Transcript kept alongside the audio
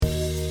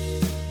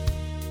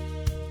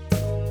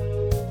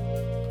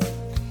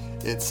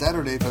It's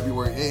Saturday,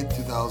 February 8th,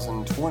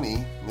 2020,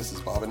 and this is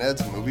Bob and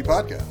Ed's Movie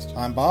Podcast.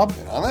 I'm Bob.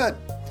 And I'm Ed.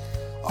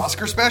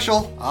 Oscar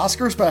special.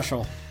 Oscar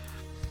special.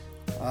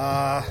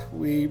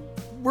 We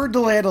were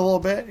delayed a little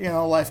bit,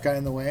 life got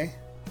in the way.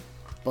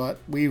 But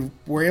we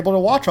were able to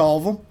watch all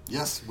of them.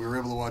 Yes, we were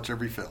able to watch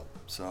every film.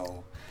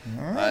 So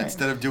Right.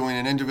 instead of doing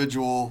an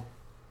individual,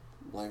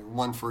 like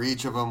one for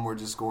each of them, we're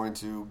just going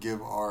to give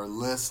our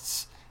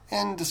lists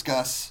and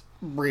discuss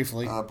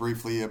Briefly.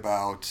 briefly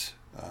about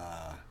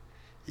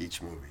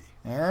each movie.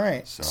 All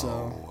right. So,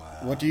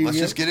 what do you let's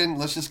get?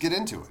 just get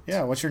into it.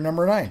 Yeah, what's your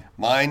number 9?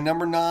 My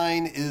number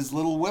 9 is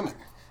Little Women.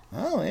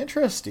 Oh,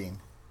 interesting.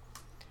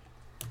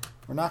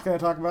 We're not going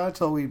to talk about it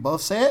until we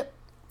both say it.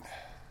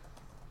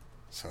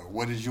 So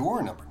what is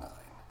your number 9?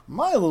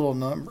 My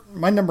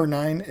number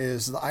 9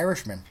 is The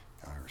Irishman.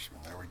 Irishman,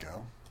 there we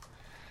go.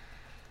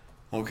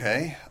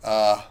 Okay,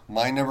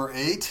 my number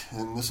 8,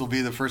 and this will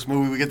be the first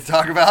movie we get to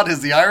talk about,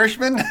 is The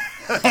Irishman.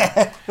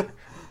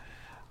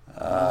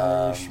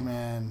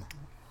 Irishman.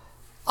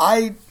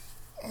 I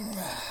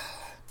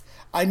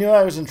knew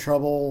I was in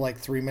trouble like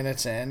 3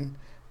 minutes in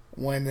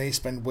when they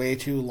spend way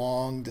too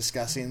long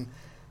discussing,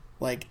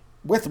 like,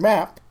 with the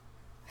map,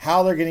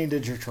 how they're getting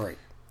to Detroit.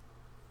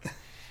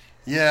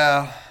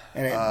 Yeah.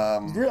 And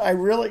I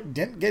really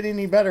didn't get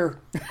any better.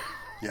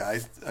 Yeah,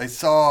 I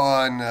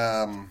saw on,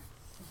 a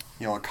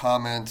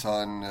comment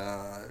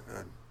on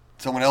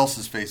someone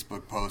else's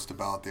Facebook post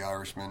about The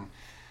Irishman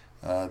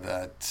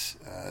that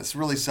it's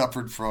really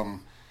suffered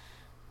from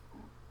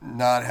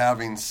not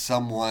having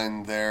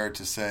someone there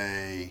to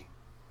say,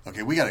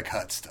 okay, we got to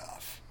cut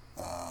stuff.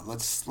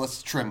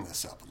 Let's trim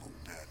this up a little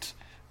bit.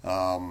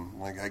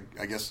 I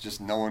guess just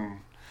no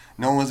one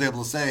was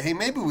able to say, hey,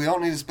 maybe we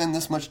don't need to spend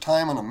this much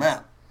time on a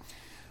map.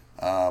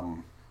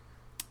 And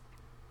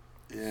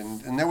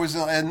there was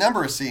a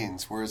number of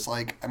scenes where it's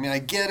like, I mean, I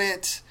get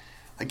it.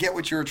 I get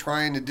what you're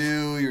trying to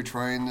do. You're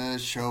trying to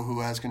show who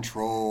has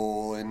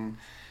control and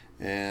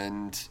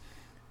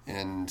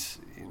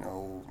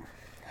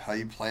how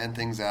you plan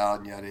things out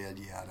and yada yada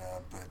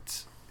yada.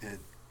 But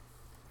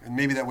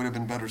maybe that would have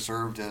been better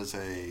served as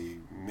a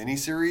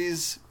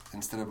miniseries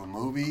instead of a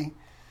movie.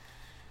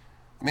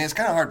 I mean, it's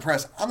kind of hard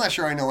pressed. I'm not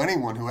sure I know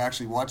anyone who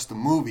actually watched the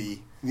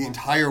movie the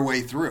entire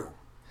way through.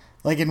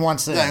 Like in one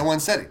setting. Yeah, in one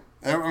setting.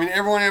 I mean,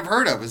 everyone I've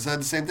heard of has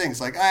said the same thing.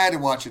 It's like, I had to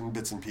watch it in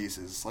bits and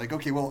pieces. It's like,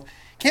 okay, well, it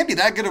can't be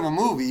that good of a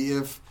movie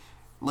if,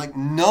 like,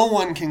 no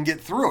one can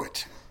get through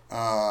it.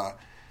 That's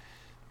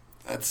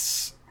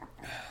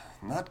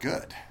not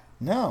good.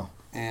 No.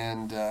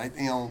 And, I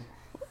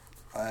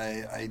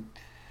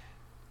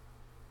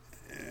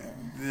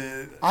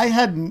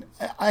have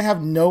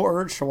no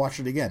urge to watch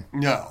it again.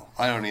 No,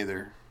 I don't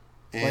either.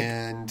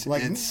 And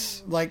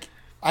it's weird.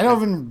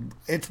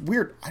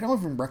 I don't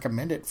even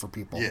recommend it for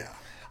people. Yeah.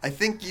 I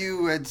think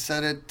you had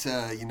said it,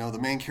 the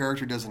main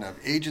character doesn't have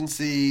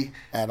agency.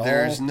 At all.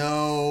 There's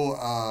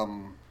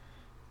no,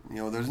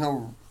 there's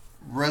no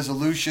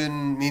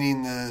resolution,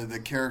 meaning the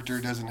character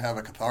doesn't have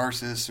a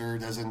catharsis or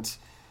doesn't,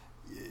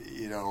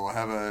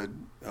 have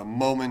a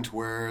moment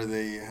where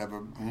they have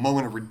a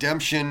moment of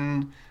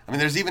redemption. I mean,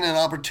 there's even an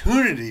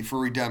opportunity for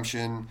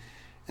redemption,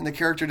 and the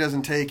character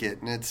doesn't take it.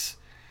 And it's,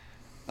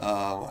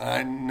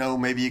 I know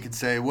maybe you could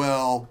say,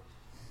 well,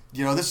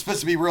 this is supposed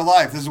to be real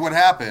life. This is what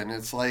happened.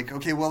 It's like,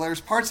 okay, well,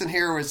 there's parts in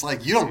here where it's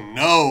like, you don't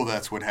know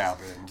that's what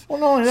happened. Well,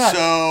 not only that.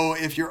 So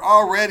if you're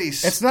already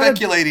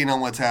speculating on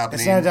what's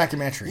happening. It's not a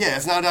documentary. Yeah,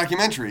 it's not a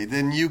documentary.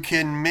 Then you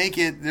can make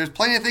it. There's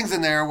plenty of things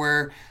in there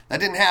where that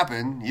didn't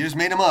happen. You just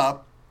made them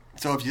up.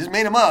 So if you just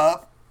made them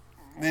up,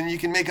 then you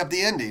can make up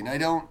the ending. I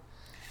don't.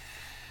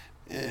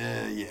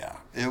 Yeah.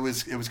 It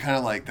was kind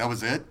of like, that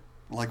was it?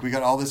 Like, we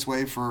got all this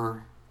way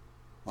for,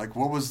 like,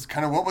 what was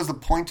the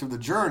point of the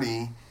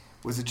journey?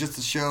 Was it just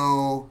to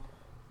show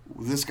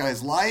this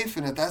guy's life?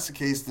 And if that's the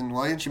case, then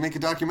why didn't you make a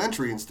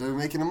documentary instead of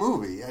making a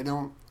movie?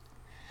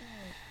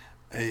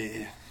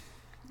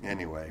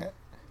 Anyway.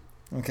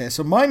 Okay,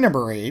 so my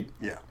number 8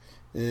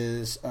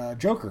 is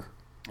Joker.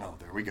 Oh,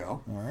 there we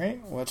go. All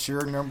right. What's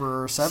your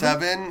number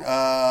 7?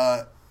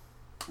 7,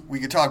 we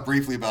could talk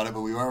briefly about it,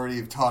 but we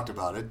already talked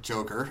about it.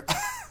 Joker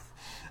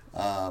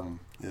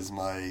is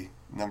my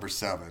number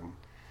 7.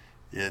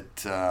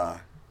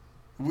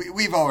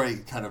 We've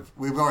already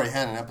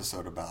had an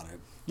episode about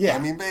it. Yeah. I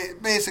mean,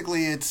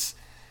 basically, it's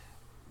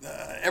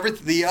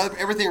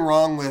everything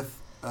wrong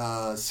with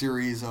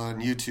series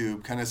on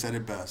YouTube kind of said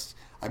it best.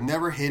 I've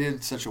never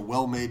hated such a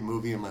well-made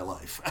movie in my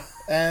life.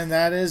 And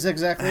that is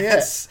exactly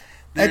it.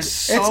 There's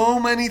so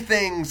many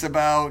things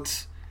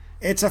about.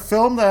 It's a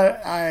film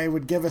that I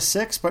would give a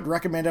 6, but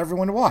recommend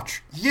everyone to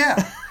watch.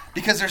 Yeah,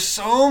 because there's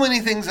so many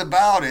things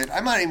about it.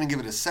 I might even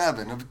give it a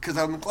 7 because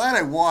I'm glad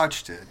I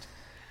watched it,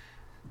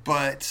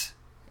 but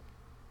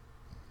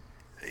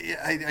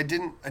I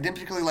didn't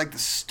particularly like the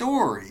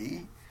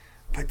story.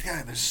 But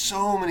yeah, there's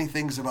so many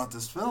things about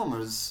this film.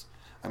 The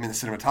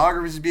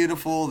cinematography is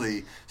beautiful.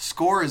 The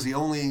score is the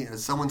only,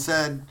 as someone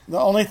said,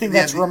 the only thing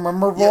that's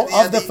memorable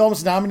of the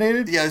films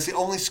nominated. Yeah, it's the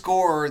only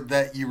score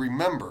that you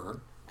remember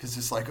because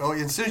it's like, oh,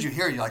 as soon as you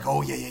hear it, you're like,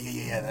 oh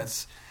yeah,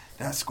 that's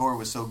that score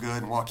was so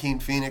good. And Joaquin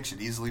Phoenix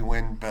should easily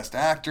win Best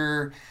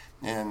Actor.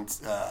 And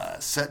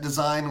set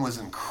design was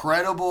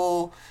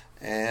incredible.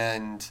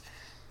 And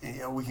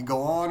we can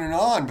go on and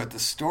on, but the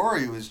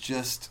story was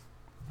just,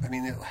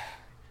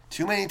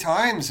 too many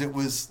times it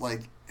was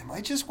like, am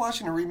I just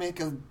watching a remake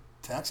of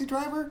Taxi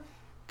Driver?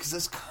 Because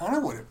that's kind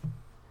of what it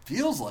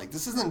feels like.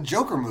 This isn't a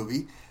Joker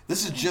movie.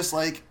 This is just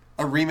like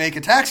a remake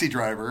of Taxi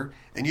Driver,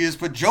 and you just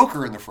put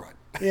Joker in the front.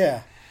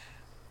 Yeah.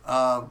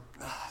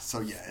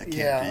 So yeah, it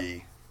can't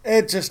be.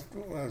 It just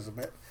was a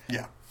bit.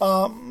 Yeah.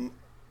 So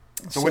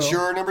what's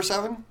your number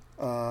 7?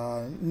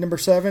 Number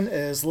 7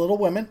 is Little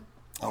Women.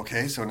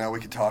 Okay, so now we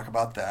can talk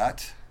about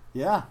that.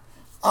 Yeah.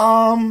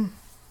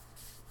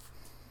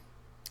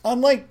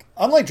 Unlike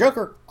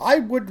Joker, I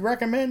would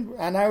recommend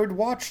and I would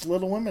watch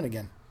Little Women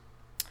again.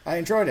 I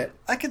enjoyed it.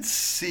 I could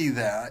see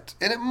that.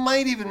 And it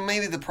might even,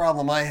 maybe the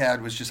problem I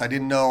had was just I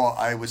didn't know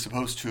I was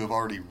supposed to have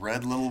already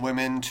read Little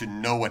Women to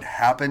know what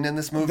happened in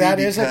this movie. That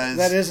is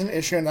an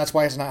issue, and that's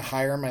why it's not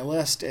higher on my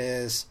list.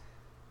 Is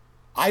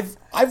I've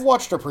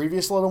watched a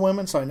previous Little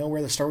Women, so I know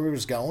where the story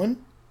was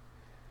going.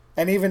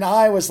 And even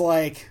I was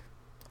like,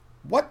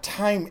 what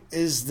time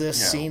is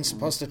this scene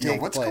supposed to take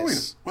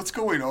place? What's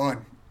going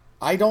on?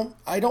 I don't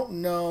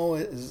know.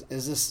 Is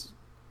this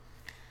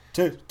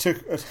to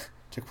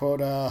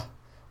quote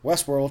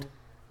Westworld?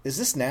 Is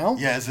this now?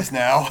 Yeah, is this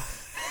now?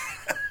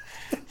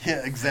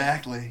 Yeah,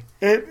 exactly.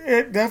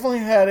 It definitely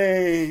had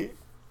a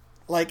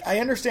I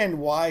understand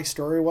why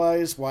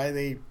story-wise why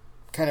they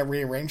kind of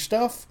rearranged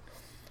stuff,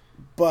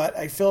 but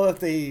I feel that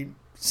they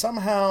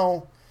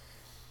somehow,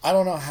 I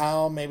don't know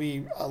how,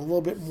 maybe a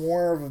little bit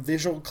more of a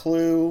visual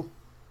clue,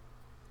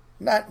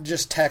 not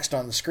just text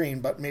on the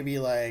screen, but maybe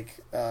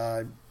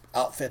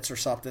outfits or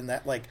something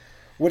that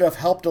would have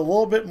helped a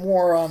little bit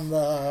more on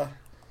the.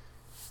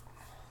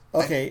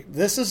 Okay,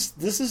 this is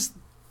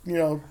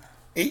 8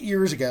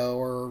 years ago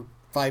or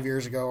 5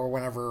 years ago or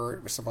whenever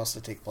it was supposed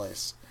to take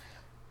place.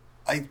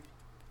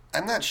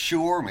 I'm not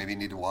sure. Maybe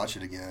need to watch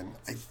it again.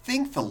 I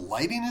think the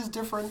lighting is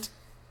different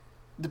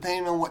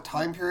depending on what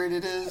time period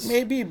it is.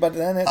 Maybe, but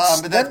then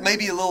it's that's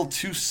maybe a little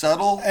too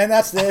subtle. And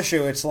that's the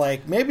issue. It's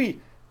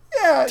maybe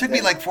it took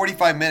me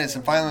 45 minutes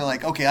and finally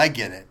okay, I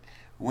get it.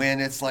 When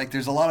it's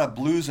there's a lot of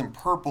blues and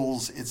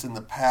purples, it's in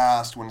the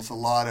past. When it's a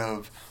lot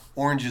of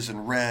oranges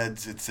and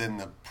reds, it's in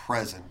the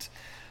present.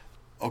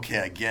 Okay,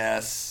 I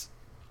guess.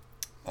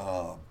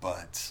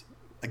 But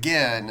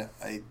again,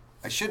 I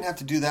shouldn't have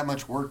to do that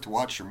much work to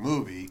watch your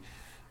movie.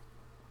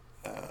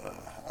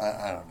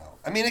 I don't know.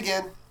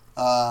 Again,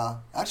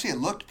 actually it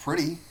looked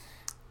pretty.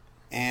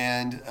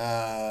 And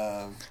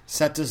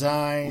set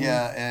design,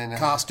 and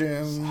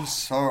costumes.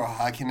 So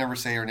I can never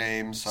say her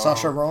name. So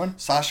Saoirse Ronan.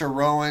 Saoirse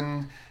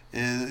Ronan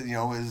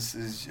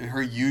is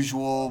her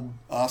usual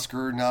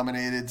Oscar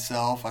nominated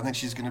self. I think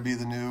she's going to be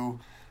the new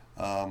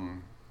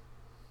Meryl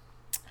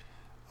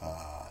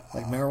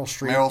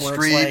Streep. Meryl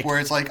Streep, where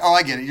it's oh,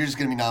 I get it. You're just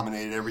going to be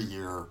nominated every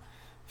year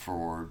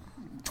for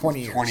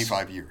 20 years,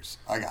 25 years.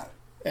 I got it.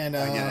 And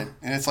I get it.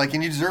 And it's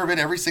and you deserve it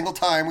every single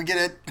time. We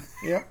get it.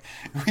 Yep.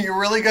 You're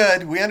really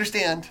good. We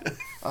understand.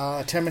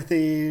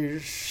 Timothy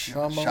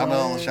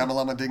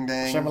Shamalama Ding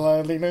Dang.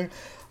 Shamalama Ding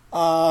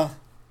Dang.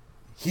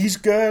 He's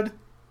good.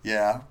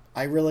 Yeah.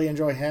 I really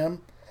enjoy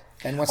him.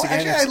 And once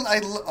again, I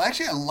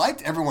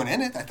liked everyone in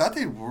it. I thought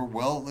they were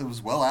well. It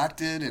was well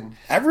acted, and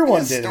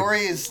everyone did. The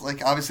story is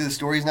obviously the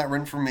story is not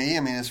written for me.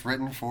 It's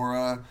written for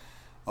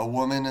a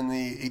woman in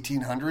the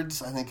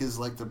 1800s. I think is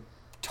the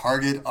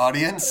target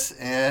audience,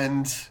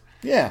 and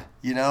yeah,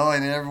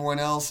 and everyone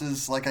else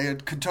is I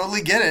could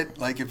totally get it.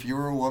 If you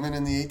were a woman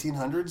in the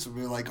 1800s, would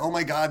be oh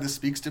my god, this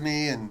speaks to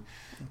me, and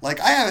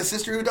I have a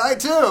sister who died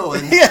too,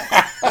 and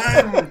yeah.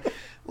 And,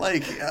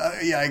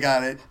 yeah, I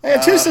got it. I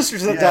had two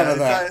sisters that died of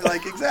that.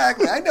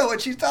 Exactly. I know what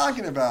she's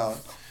talking about.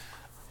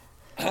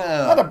 I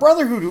had a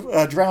brother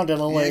who drowned in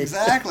a lake.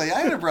 Exactly. I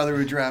had a brother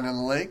who drowned in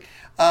a lake.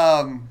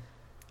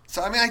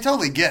 So, I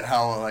totally get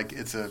how,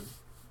 it's a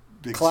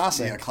big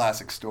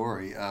classic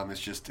story.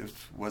 It's just, it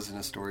wasn't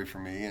a story for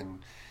me. And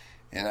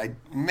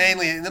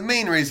the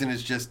main reason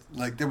is just,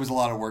 there was a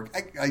lot of work.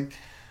 I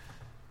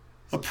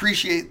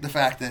appreciate the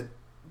fact that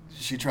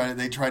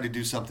they tried to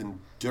do something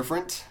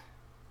different.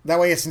 That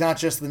way it's not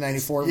just the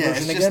 94 version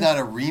again. It's just not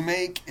a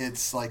remake.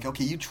 It's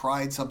okay, you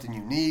tried something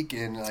unique,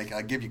 and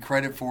I give you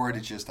credit for it.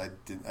 It's just I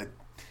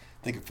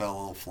think it fell a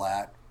little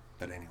flat.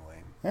 But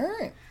anyway. All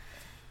right.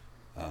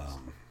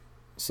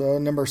 So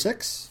number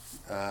 6?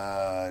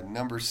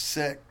 Number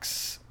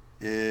 6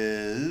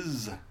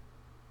 is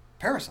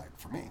Parasite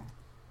for me.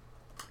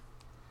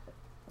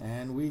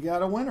 And we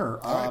got a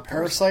winner. Right,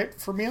 Parasite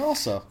for me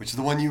also. Which is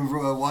the one you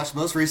watched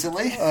most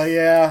recently?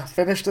 Yeah,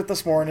 finished it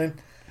this morning.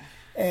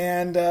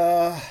 And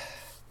there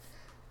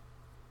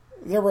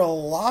were a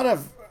lot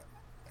of.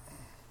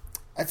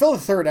 I feel the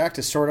third act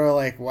is sort of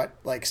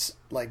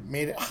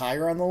made it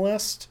higher on the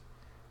list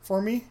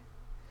for me,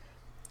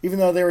 even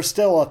though there were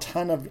still a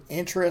ton of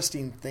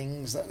interesting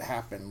things that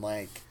happened.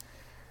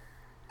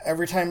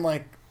 Every time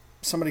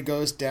somebody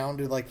goes down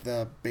to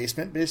the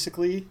basement,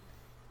 basically,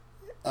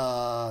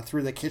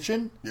 through the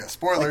kitchen. Yeah,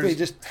 spoilers. Like they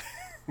just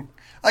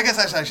I guess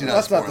that's actually not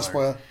that's a spoiler. not the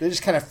spoiler. They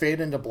just kind of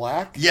fade into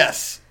black.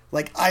 Yes.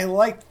 Like I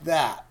liked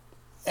that,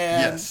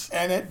 and Yes.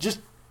 and it just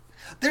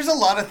There's a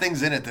lot of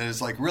things in it that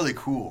is like really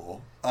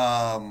cool.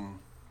 And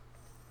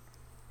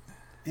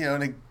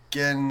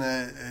again,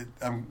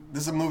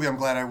 this is a movie I'm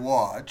glad I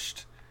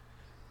watched.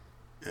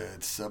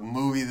 It's a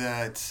movie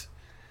that,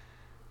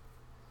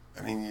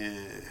 I mean,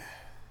 it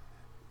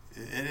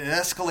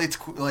escalates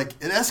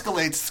it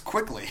escalates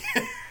quickly.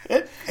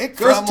 it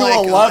goes to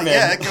 11.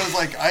 Yeah, it goes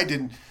like I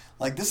didn't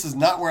like. This is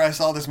not where I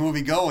saw this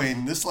movie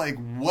going. This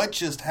what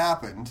just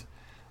happened.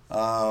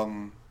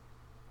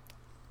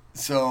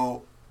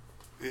 So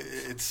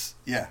it's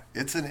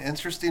an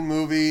interesting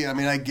movie. I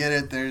mean, I get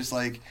it. There's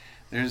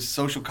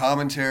social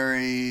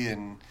commentary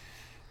and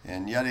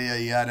yada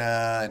yada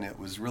yada, and it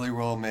was really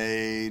well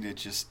made. It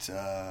just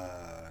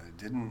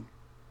didn't.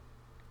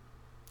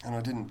 I don't know.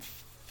 It didn't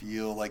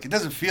feel like it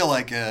doesn't feel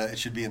like it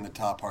should be in the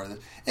top part of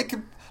it.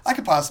 I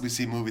could possibly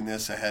see moving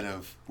this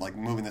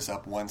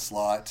up one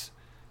slot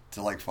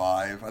to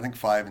 5. I think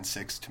 5 and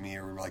 6 to me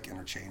are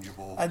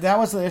interchangeable. That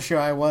was the issue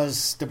I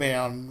was debating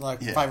on,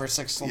 5 or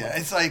 6. Yeah,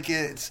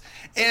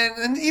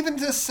 and even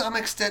to some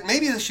extent,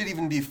 maybe this should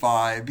even be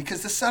 5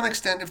 because to some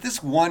extent, if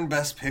this won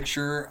Best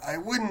Picture, I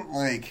wouldn't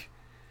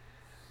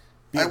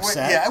be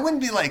upset. I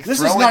wouldn't be this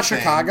is not things.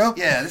 Chicago.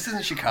 Yeah, this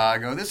isn't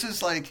Chicago. This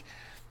is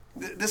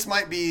this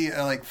might be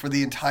for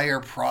the entire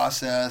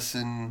process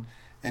and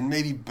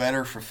maybe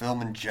better for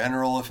film in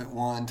general if it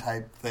won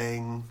type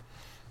thing.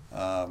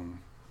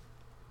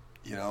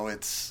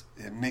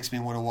 It makes me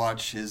want to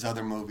watch his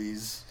other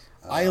movies.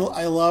 I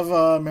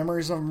love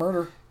Memories of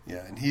Murder.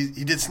 Yeah, and he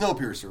did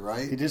Snowpiercer,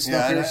 right? He did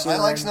Snowpiercer. Yeah, I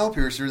like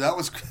Snowpiercer. That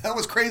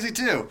was crazy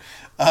too.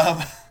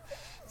 It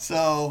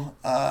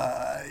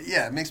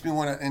makes me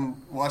want to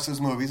watch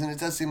those movies, and it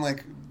does seem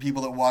like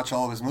people that watch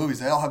all of his movies,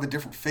 they all have a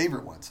different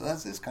favorite one. So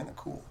that's kind of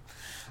cool.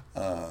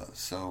 Yeah.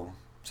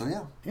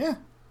 Yeah.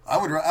 I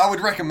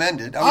would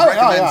recommend it.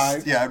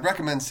 I'd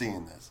recommend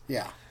seeing this.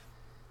 Yeah.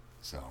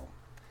 So,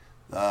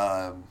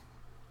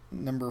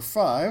 Number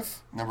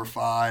 5,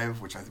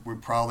 which we're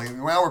probably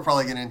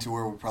getting into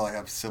where we probably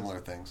have similar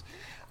things.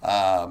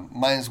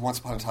 Mine is Once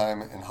Upon a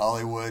Time in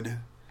Hollywood.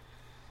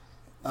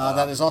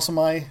 That is also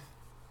my.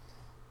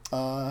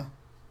 I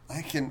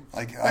can't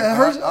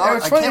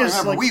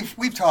remember.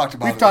 We've talked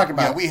about it. We've talked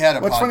about it. We had a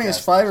What's podcast. funny is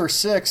 5 or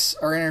 6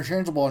 are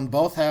interchangeable, and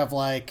both have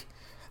that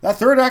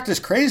third act is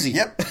crazy.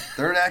 Yep,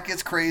 third act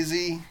gets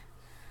crazy.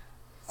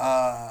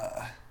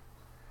 I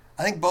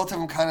think both of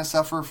them kind of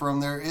suffer from.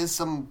 There is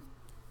some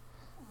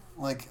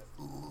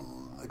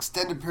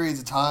extended periods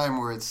of time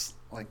where it's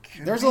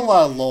there's a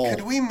lot of lull.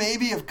 Could we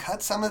maybe have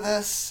cut some of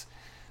this?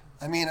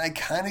 I mean, I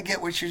kind of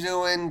get what you're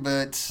doing,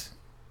 but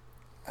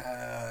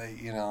there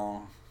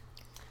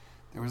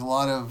was a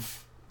lot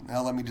of,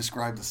 now let me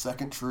describe the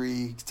second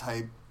tree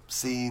type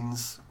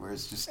scenes where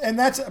it's just, and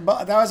that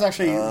was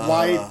actually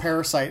why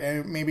Parasite,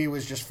 and maybe it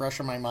was just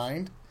fresh in my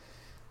mind,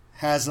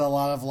 has a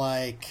lot of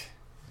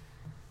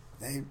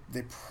they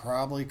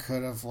probably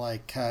could have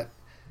cut,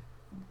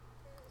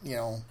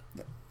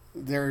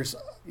 there's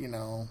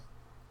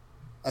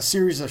a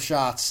series of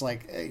shots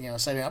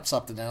setting up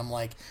something, and I'm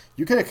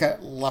you could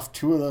have left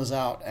 2 of those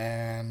out,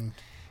 and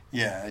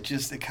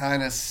it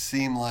kind of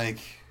seemed like,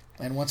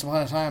 and Once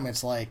Upon a Time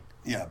it's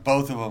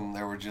both of them,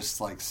 there were just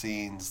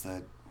scenes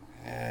that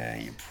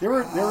there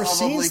were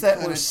scenes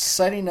that were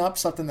setting up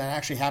something that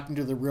actually happened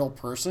to the real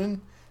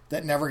person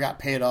that never got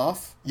paid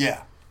off.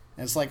 Yeah.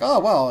 And it's oh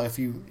well, if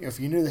you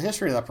knew the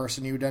history of that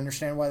person, you would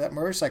understand why that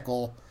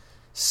motorcycle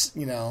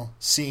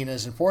scene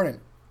is important.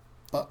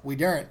 But we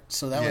didn't,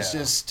 so that was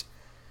just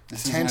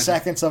 10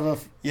 seconds of a...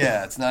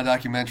 Yeah, it's not a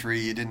documentary.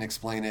 You didn't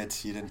explain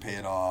it. You didn't pay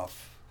it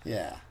off.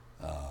 Yeah.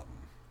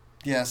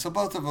 So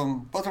both of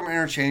them are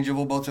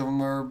interchangeable. Both of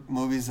them are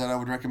movies that I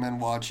would recommend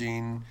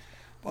watching.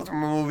 Both of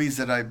them are movies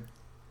that I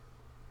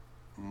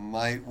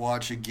might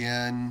watch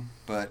again,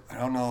 but I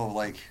don't know,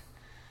 I don't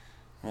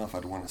know if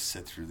I'd want to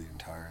sit through the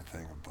entire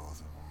thing of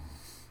both of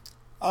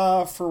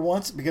them. For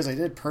once, because I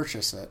did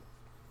purchase it,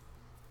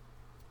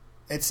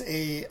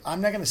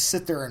 I'm not going to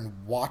sit there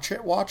and watch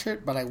it,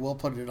 but I will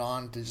put it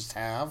on to just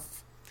have.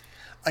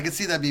 I could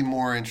see that be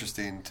more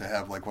interesting to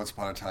have Once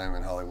Upon a Time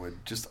in Hollywood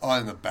just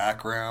on in the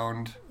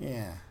background.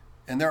 Yeah.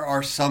 And there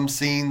are some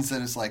scenes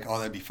that it's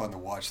that'd be fun to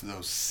watch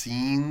those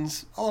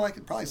scenes. Although I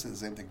could probably say the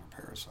same thing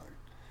for Parasite.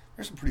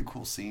 There's some pretty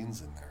cool scenes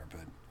in there,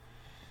 but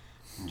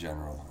in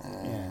general.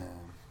 Yeah.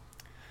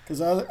 Because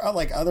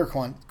other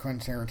Quentin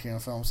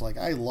Tarantino films,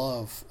 I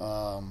love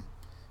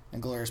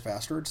Inglourious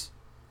Bastards.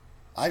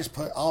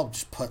 I'll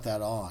just put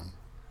that on,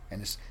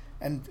 and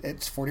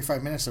it's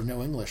 45 minutes of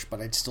no English, but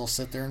I'd still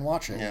sit there and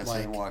watch it. Yeah,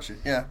 sit and watch it.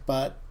 Yeah.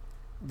 But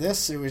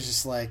this, it was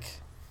just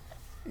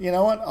you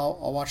know what?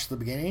 I'll watch the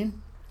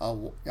beginning.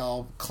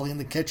 I'll clean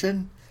the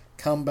kitchen,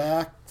 come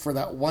back for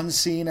that one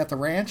scene at the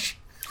ranch.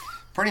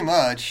 Pretty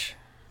much.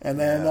 And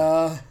then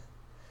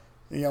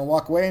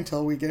walk away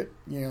until we get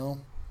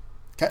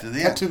cut to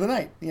the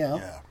night. Yeah.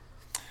 Yeah.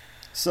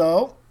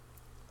 So,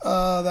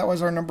 That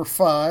was our number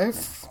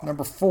 5.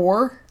 Number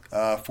 4.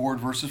 Ford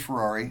versus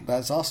Ferrari.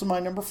 That's also my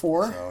number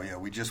 4. So yeah,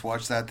 we just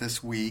watched that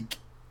this week.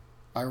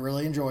 I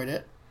really enjoyed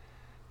it.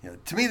 Yeah,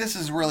 to me, this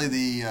is really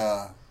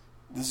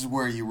this is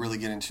where you really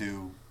get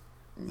into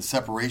the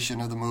separation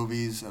of the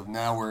movies. Of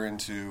now we're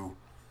into.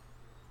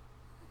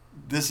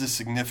 This is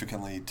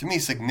significantly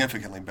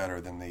better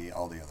than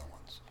all the other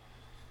ones.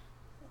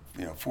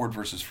 You know, Ford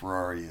versus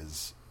Ferrari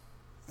is.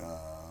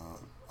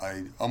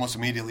 I almost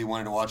immediately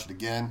wanted to watch it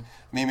again.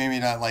 I mean, maybe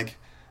not like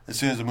as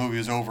soon as the movie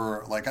was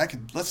over. Like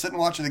let's sit and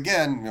watch it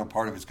again. You know,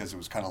 part of it's because it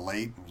was kind of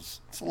late. It's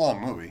a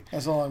long movie.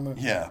 It's a long movie.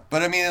 Yeah,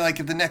 but I mean,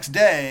 like if the next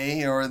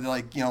day or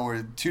like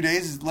or 2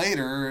 days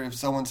later, if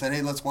someone said,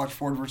 "Hey, let's watch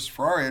Ford versus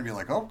Ferrari," I'd be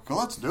like, "Oh, cool,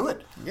 let's do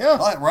it." Yeah,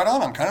 right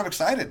on. I'm kind of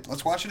excited.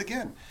 Let's watch it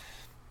again.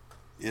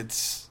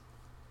 It's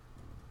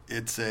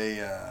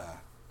a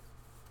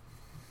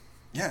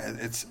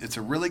it's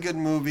a really good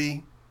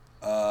movie.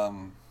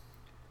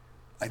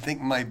 I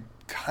think my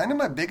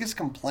biggest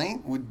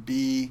complaint would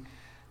be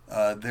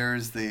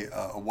there's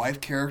a wife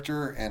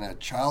character and a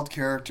child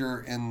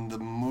character in the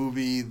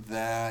movie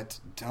that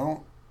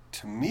don't,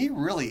 to me,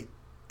 really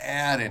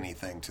add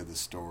anything to the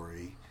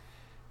story.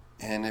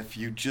 And if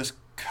you just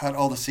cut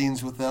all the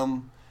scenes with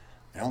them,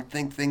 I don't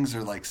think things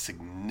are like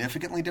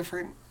significantly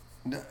different.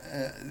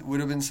 Would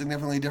have been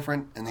significantly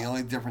different, and the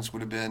only difference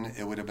would have been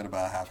it would have been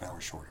about a half an hour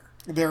shorter.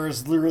 There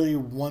was literally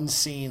one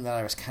scene that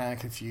I was kind of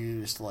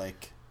confused,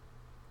 it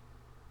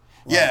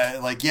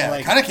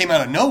kind of came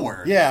out of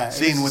nowhere. Yeah,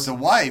 scene with the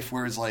wife,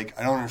 where it's like,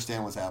 I don't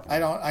understand what's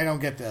happening. I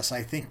don't get this.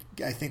 I think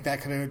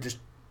that could have just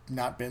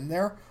not been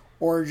there,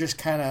 or just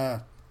kind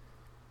of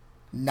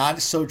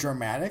not so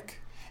dramatic.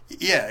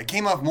 Yeah, it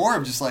came off more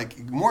of just like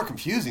more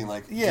confusing.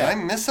 Like, did I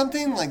miss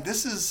something? Like,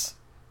 this is.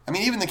 I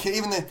mean, even the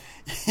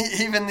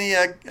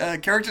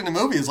character in the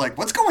movie is like,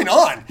 "What's going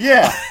on?"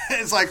 Yeah,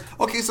 it's like,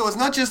 okay, so it's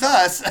not just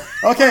us.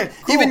 Okay,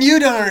 cool. Even you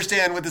don't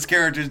understand what this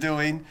character's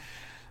doing.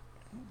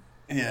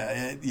 We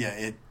could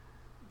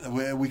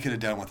have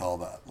done with all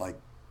that. Like,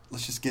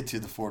 let's just get to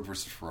the Ford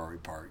versus Ferrari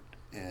part,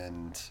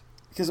 and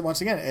because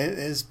once again, it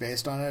is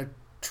based on a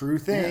true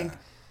thing,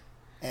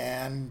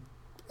 and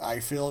I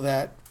feel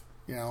that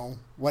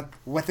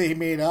what they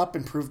made up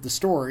improved the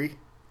story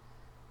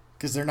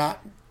because they're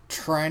not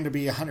trying to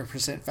be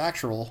 100%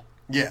 factual.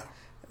 Yeah.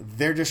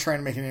 They're just trying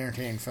to make an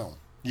entertaining film.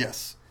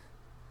 Yes.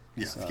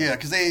 Yeah. So. Yeah,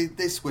 because they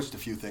switched a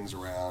few things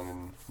around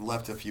and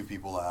left a few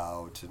people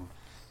out and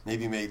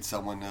maybe made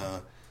someone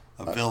a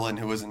villain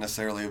who wasn't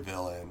necessarily a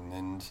villain.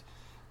 And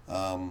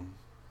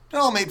it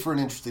all made for an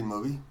interesting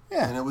movie.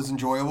 Yeah. And it was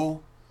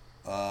enjoyable.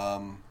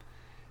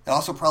 It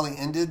also probably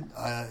ended,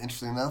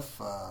 interesting enough,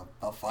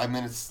 about 5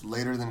 minutes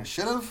later than it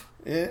should have.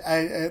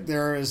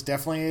 There is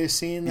definitely a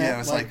scene that... Yeah, it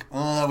was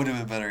that would have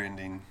been a better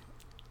ending.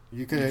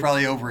 You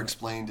probably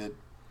over-explained it.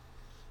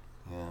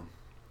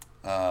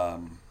 Yeah.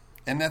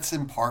 And that's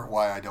in part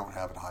why I don't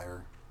have it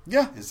higher.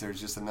 Yeah. Is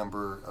there's just a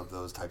number of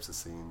those types of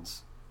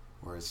scenes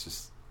where it's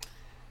just,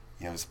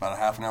 it's about a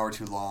half an hour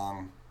too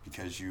long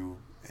because you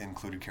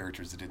included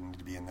characters that didn't need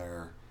to be in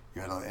there.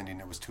 You had an ending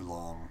that was too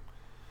long.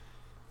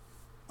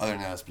 Other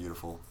than that, it's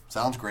beautiful.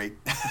 Sounds great.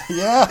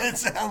 Yeah. It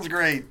sounds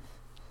great.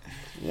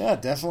 Yeah,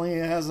 definitely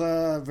has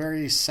a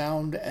very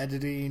sound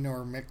editing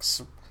or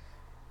mix,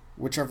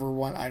 whichever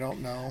one, I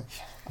don't know.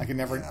 I can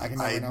never know.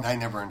 I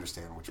never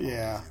understand which one it is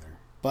either.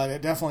 But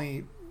it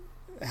definitely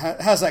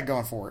has that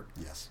going for it.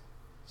 Yes.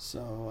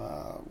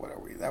 So, what are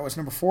we? That was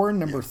number 4.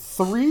 Number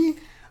 3?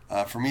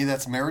 For me,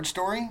 that's Marriage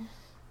Story.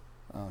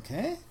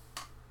 Okay.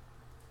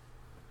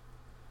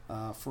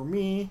 For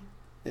me,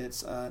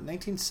 it's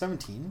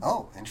 1917.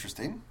 Oh,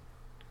 interesting.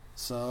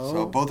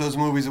 So both those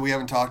movies that we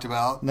haven't talked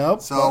about.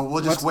 Nope. So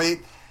we'll just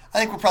wait. I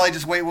think we'll probably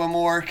just wait one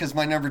more because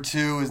my number 2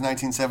 is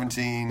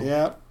 1917.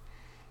 Yep.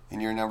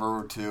 And your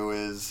number 2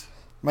 is?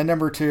 My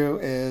number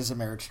 2 is A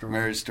Marriage Story.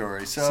 Marriage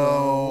Story.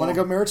 So want to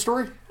go Marriage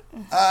Story?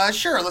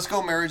 Sure. Let's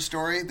go Marriage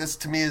Story. This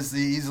to me is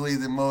easily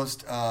the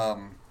most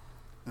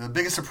the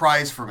biggest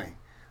surprise for me.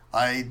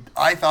 I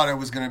thought it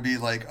was going to be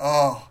like,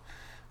 oh,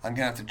 I'm going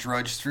to have to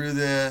drudge through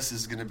this.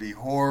 This is going to be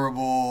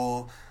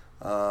horrible.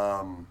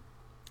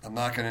 I'm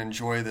not going to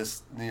enjoy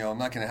this. I'm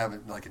not going to have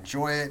it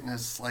enjoy it. And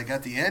it's like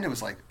at the end, it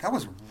was like that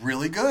was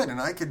really good, and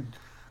I could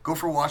go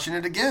for watching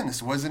it again.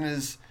 This wasn't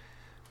as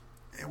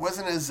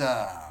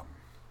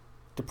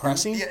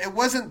depressing. Yeah, it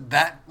wasn't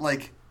that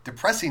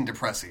depressing.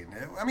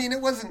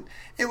 It wasn't.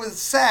 It was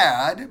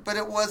sad, but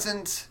it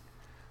wasn't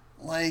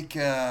like.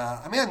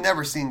 I've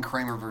never seen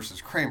Kramer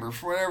versus Kramer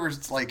for whatever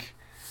it's like.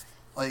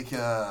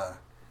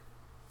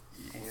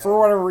 For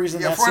whatever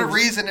reason, for whatever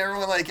reason,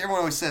 everyone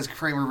always says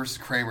Kramer versus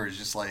Kramer is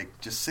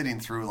just sitting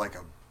through a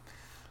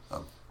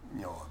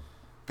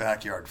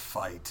backyard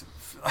fight,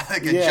 a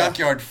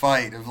junkyard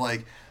fight of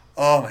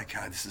oh my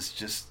god, this is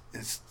just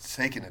it's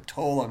taking a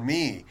toll on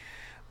me.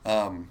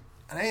 And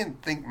I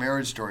didn't think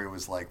Marriage Story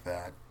was like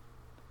that.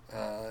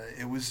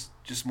 It was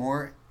just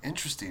more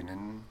interesting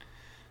and.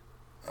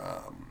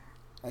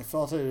 I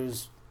felt it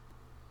was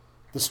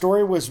The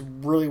story was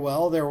really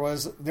well. There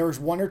was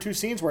one or two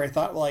scenes where I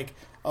thought like,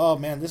 oh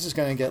man, this is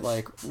going to get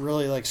like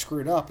really like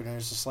screwed up, and it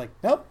was just like,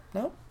 nope.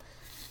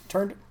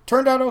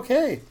 Turned out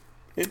okay.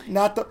 It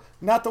not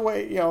the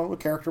way the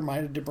character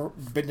might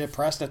have been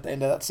depressed at the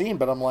end of that scene,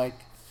 but I'm like,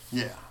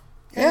 yeah.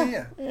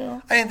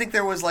 Yeah. I didn't think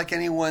there was like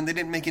anyone. They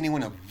didn't make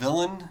anyone a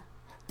villain.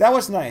 That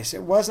was nice.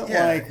 It wasn't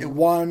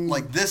one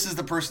like this is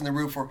the person to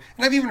root for.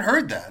 And I've even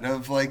heard that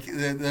of like of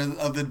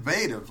the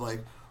debate of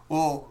like,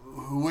 well,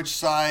 which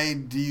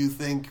side do you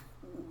think,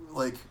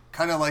 like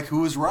kind of like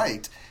who is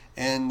right,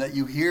 and that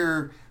you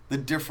hear the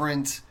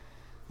different,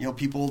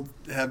 people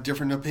have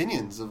different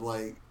opinions of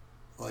like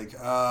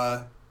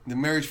the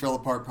marriage fell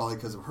apart probably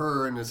because of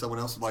her, and then someone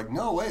else is like,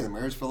 no way, the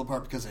marriage fell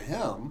apart because of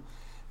him.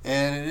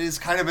 And it is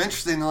kind of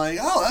interesting, like,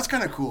 oh, that's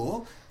kind of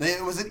cool.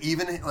 Was it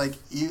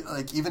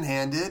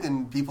even-handed,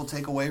 and people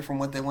take away from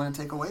what they want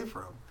to take away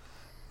from.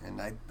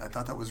 And I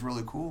thought that was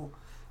really cool.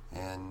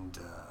 And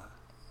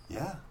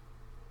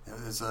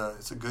it's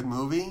a good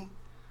movie.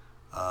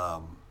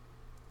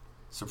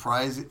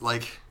 Surprising,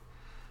 like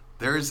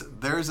there's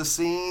a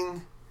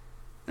scene.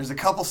 There's a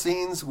couple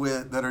scenes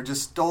that are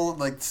just steal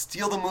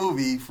the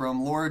movie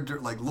from Laura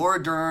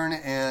Dern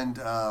and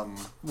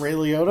Ray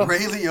Liotta. Ray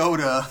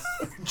Liotta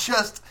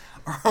just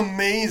are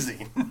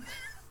amazing.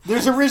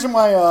 There's a reason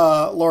why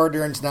Laura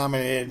Dern's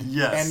nominated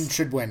and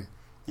should win.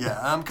 Yeah,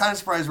 I'm kind of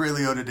surprised Ray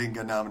Liotta didn't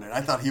get nominated. I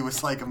thought he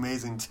was like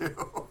amazing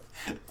too.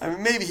 I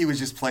mean, maybe he was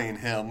just playing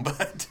him,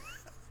 but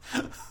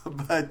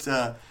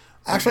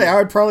actually, I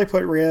would probably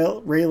put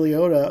Ray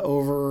Liotta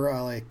over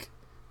like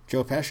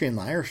Joe Pesci in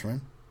The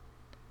Irishman.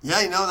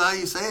 Yeah, now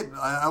you say it,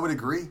 I would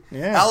agree.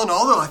 Yeah. Alan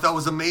Alda, I thought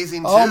was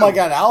amazing too. Oh my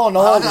God, Alan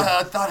Alda!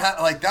 I thought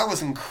like that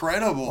was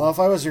incredible. Well, if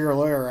I was your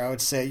lawyer, I would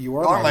say you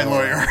are my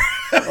lawyer.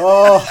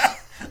 Oh,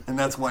 and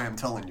that's why I'm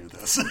telling you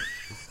this.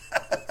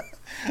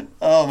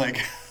 Oh my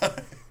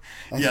God!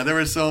 Yeah, there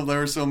were so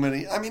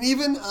many. I mean,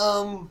 even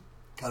God,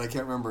 I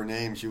can't remember her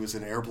name. She was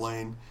in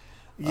Airplane.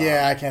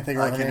 Yeah, I can't think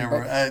of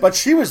her name. But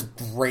she was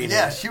great.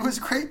 Yeah, she was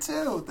great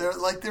too. There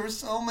were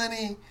so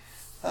many.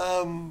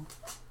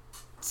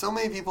 So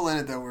many people in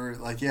it that were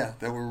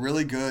that were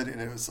really good,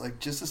 and it was like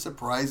just a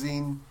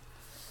surprising.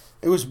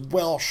 It was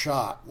well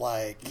shot,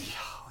 like.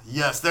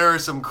 Yes, there are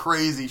some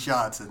crazy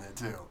shots in it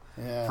too.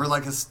 Yeah. For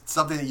like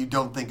something that you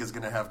don't think is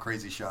going to have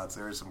crazy shots,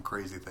 there are some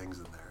crazy things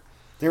in there.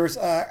 There was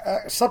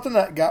something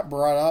that got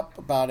brought up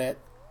about it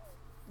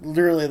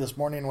literally this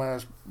morning when I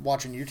was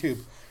watching YouTube.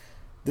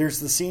 There's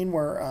the scene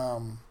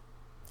where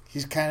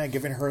he's kind of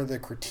giving her the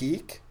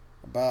critique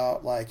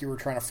about like you were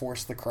trying to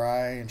force the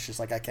cry, and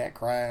she's like, I can't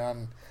cry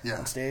on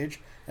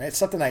stage. And it's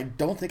something I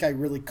don't think I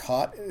really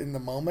caught in the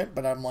moment,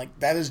 but I'm like,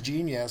 that is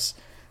genius.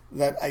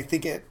 That I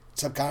think it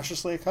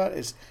subconsciously caught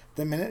is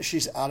the minute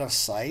she's out of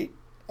sight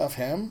of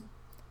him,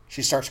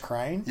 she starts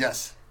crying.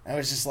 Yes. I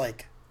was just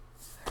like,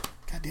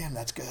 God damn,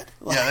 that's good.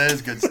 Like, yeah, that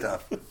is good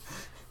stuff.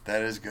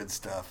 That is good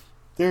stuff.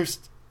 There's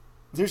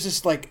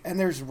just like, and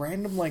there's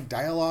random like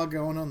dialogue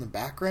going on in the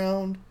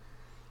background.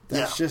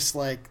 That's just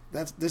like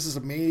this is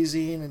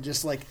amazing, and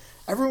just like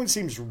everyone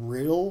seems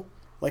real.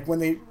 Like when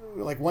they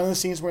like one of the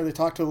scenes where they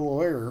talk to the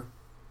lawyer,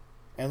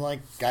 and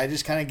like guy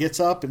just kind of gets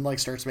up and like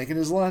starts making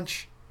his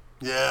lunch.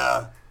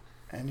 Yeah,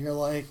 and you're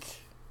like,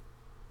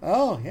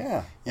 oh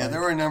yeah, yeah. like,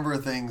 there were a number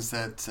of things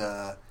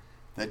that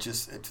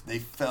they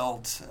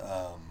felt.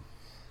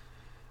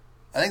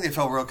 I think they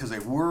felt real because they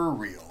were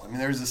real. I mean,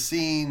 there's a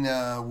scene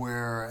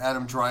where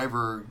Adam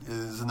Driver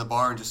is in the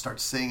bar and just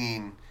starts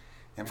singing.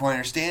 And from what I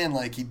understand,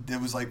 like it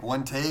was like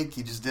one take.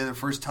 He just did it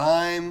first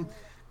time.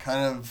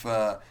 Kind of,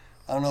 I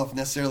don't know if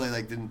necessarily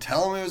like didn't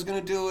tell him he was going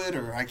to do it,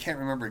 or I can't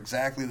remember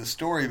exactly the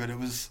story, but it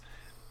was,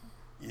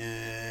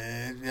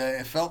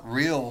 it felt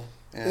real.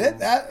 And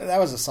that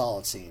was a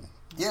solid scene.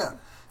 Yeah,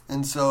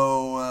 and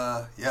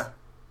so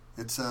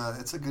it's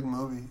a good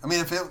movie. I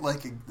mean, if it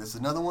there's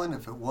another one.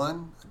 If it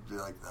won, I'd be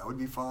like that would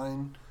be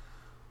fine.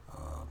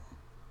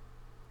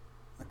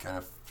 I kind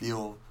of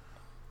feel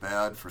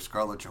bad for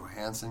Scarlett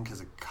Johansson because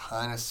it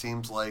kind of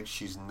seems like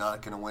she's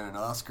not going to win an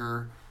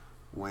Oscar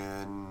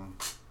when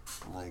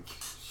like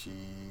she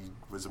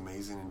was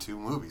amazing in 2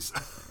 movies.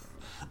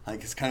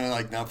 Like it's kind of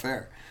like not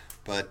fair,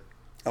 but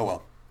oh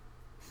well.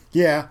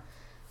 Yeah.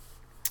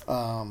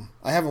 I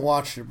haven't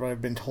watched it, but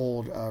I've been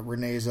told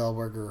Renee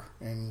Zellweger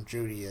and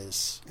Judy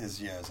is I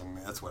mean,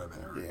 that's what I've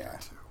been hearing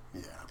too.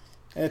 Yeah,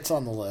 it's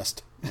on the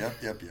list. Yep.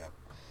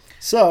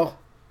 So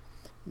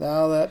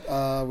now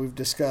that we've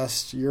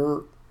discussed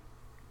your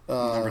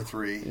number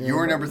 3,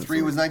 your number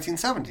 3 was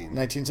 1917.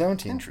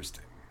 1917.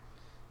 Interesting.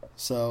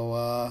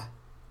 So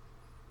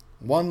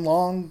one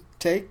long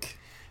take.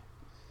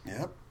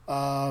 Yep.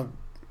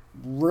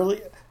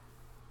 Really,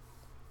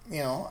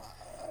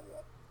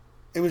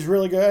 it was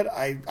really good.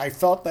 I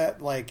felt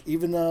that, like,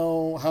 even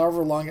though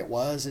however long it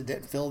was, it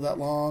didn't feel that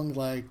long.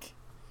 Like,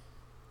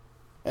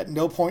 at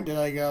no point did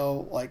I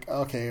go, like,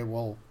 okay,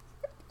 well,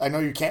 I know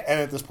you can't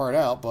edit this part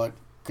out, but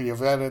could you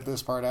have edited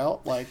this part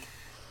out? Like,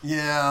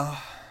 yeah.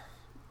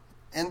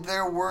 And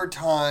there were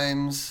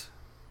times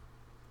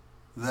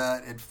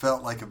that it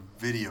felt like a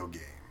video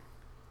game.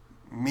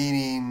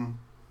 meaning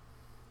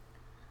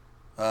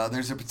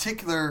there's a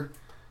particular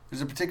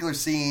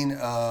scene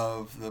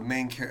of the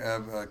main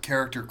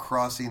character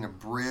crossing a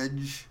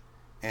bridge,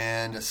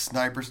 and a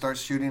sniper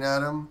starts shooting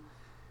at him,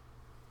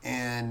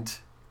 and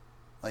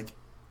like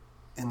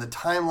in the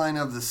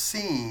timeline of the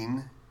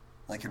scene,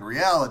 like in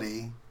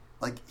reality,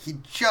 like he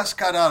just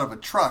got out of a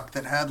truck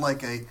that had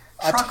like a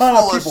truck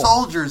full of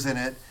soldiers in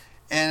it,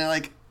 and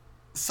like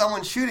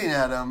someone shooting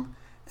at him,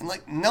 and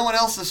like no one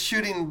else is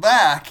shooting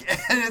back,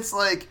 and it's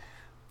like,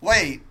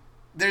 wait,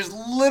 there's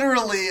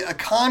literally a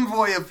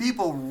convoy of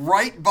people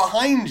right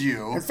behind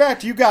you. In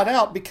fact, you got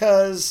out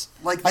because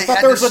like I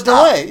thought there was a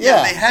delay.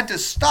 Yeah, they had to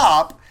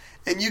stop,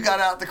 and you got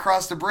out to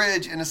cross the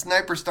bridge, and a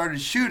sniper started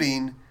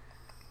shooting.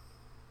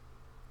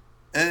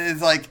 And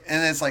it's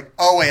like,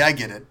 oh wait, I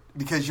get it,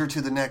 because you're to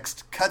the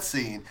next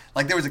cutscene.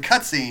 Like there was a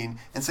cutscene,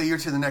 and so you're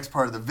to the next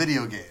part of the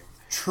video game.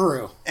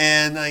 True.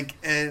 And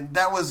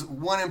that was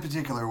one in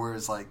particular where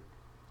it's like,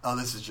 oh,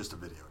 this is just a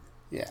video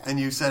game. Yeah. And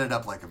you set it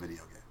up like a video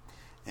game.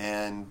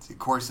 And of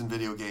course, in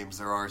video games,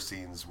 there are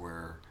things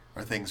where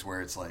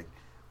it's like,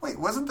 wait,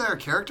 wasn't there a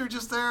character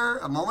just there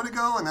a moment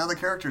ago, and now the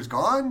character's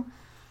gone?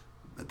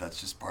 But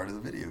that's just part of the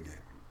video game.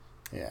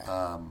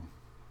 Yeah.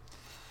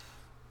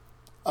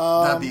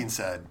 That being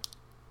said,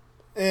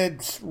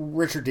 it's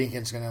Richard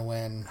Deakins going to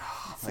win.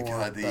 Oh my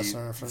God, the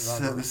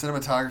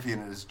cinematography in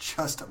it is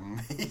just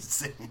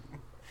amazing.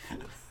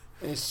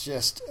 It's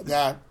just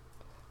that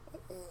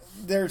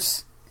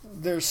there's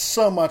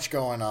so much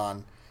going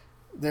on.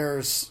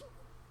 There's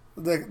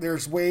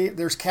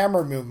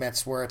camera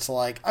movements where it's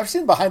like, I've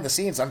seen behind the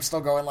scenes, I'm still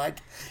going like,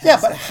 yeah,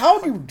 but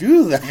how do you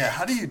do that? Yeah,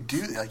 how do you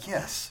do that? Like,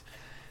 yes,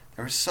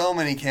 there are so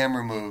many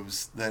camera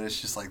moves that it's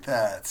just like,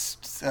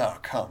 oh,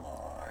 come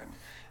on.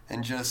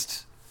 And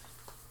just,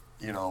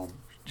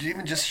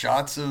 even just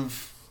shots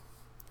of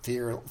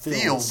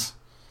fields.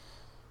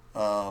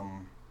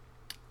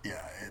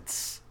 Yeah,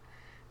 it's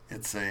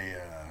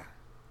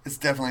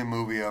definitely a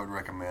movie I would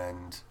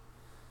recommend.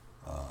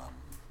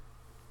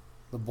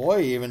 The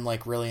boy even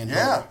really enjoyed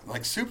it.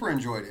 Yeah, super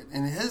enjoyed it.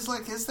 And his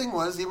thing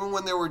was, even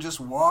when they were just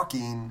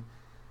walking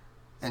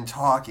and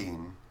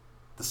talking,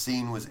 the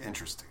scene was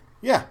interesting.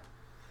 Yeah.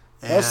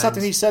 That was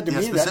something he said to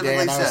me that day,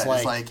 and I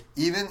was like,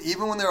 even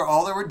when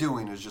all they were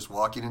doing was just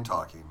walking and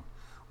talking,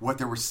 what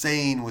they were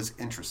saying was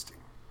interesting.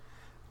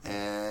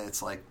 And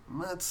it's like,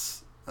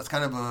 that's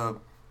kind of a,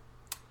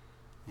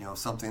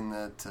 something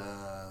that's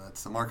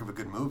the mark of a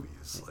good movie.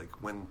 Is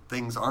like when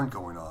things aren't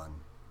going on,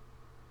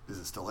 is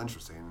it still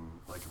interesting?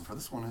 And for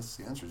this one,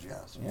 the answer is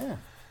yes. Yeah.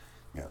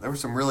 Yeah, there was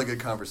some really good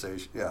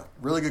conversation. Yeah,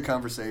 really good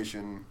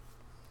conversation.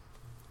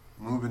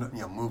 Moving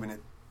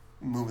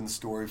the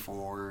story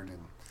forward,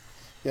 and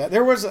yeah,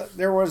 there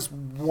was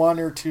one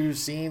or two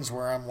scenes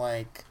where I'm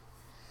like,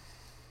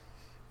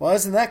 well,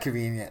 isn't that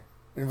convenient,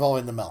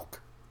 involving the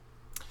milk?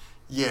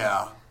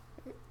 Yeah.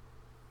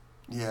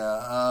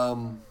 Yeah.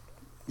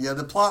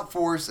 The plot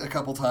force a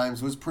couple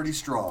times was pretty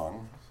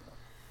strong.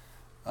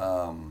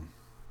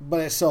 But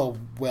it's still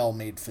a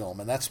well-made film,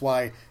 and that's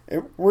why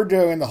we're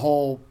doing the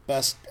whole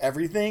best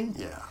everything.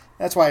 Yeah.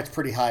 That's why it's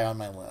pretty high on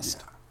my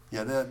list.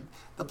 Yeah.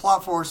 The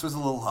plot force was a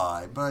little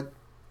high, but,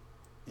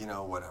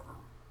 whatever.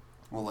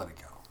 We'll let it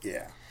go.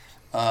 Yeah.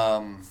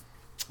 All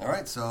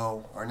right,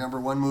 so our number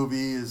one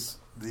movie is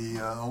the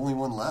only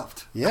one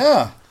left.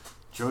 Yeah.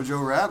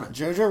 Jojo Rabbit.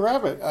 Jojo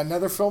Rabbit,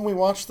 another film we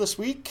watched this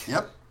week.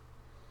 Yep.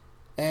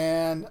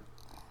 And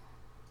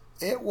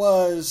it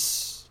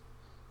was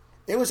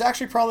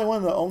actually probably one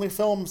of the only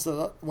films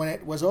that when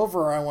it was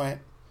over, I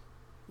went,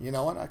 you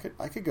know what,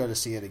 I could go to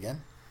see it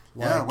again.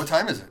 Yeah. What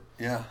time is it?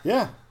 Yeah.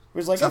 Yeah. It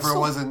was like, except for it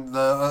wasn't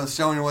the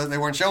showing. They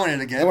weren't showing it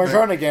again. They weren't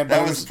showing it again.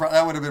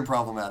 That would have been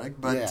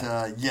problematic.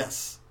 But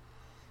yes,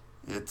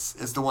 it's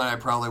the one I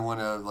probably want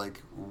to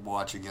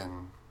watch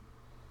again.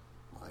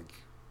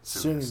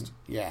 Soonest. Soon.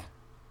 Yeah.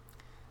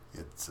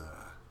 It's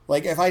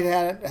if I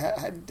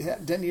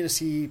didn't need to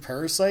see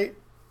Parasite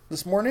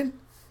this morning,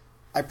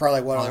 I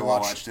probably would have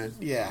watched it.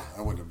 Yeah.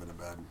 That wouldn't have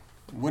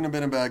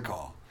been a bad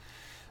call.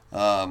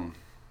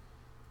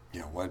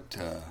 What?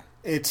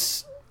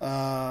 It's.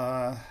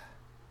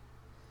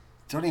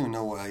 Don't even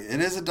know why. It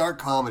is a dark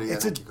comedy.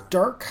 It's a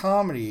dark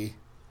comedy.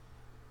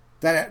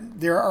 That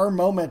there are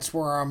moments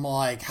where I'm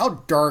like,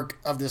 how dark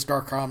of this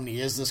dark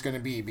comedy is this going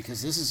to be?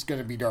 Because this is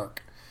going to be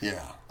dark.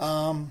 Yeah.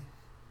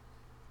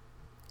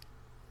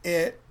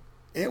 It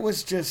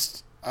was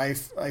just I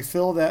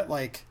feel that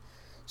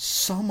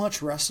so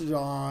much rested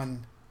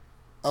on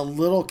a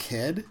little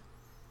kid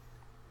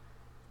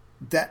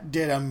that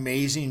did an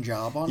amazing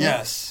job on it.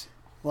 Yes.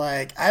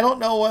 I don't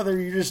know whether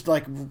you just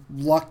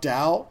lucked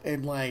out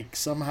and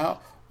somehow,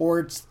 or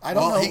it's I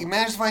don't know. Well, he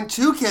managed to find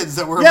two kids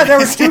that were amazing. There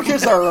was two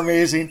kids that were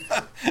amazing.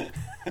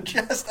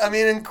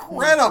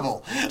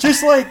 Incredible.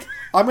 Just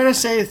I'm going to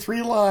say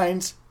 3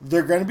 lines.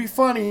 They're going to be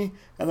funny,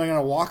 and they're going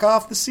to walk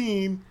off the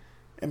scene,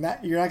 and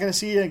that you're not going to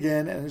see it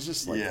again. And it's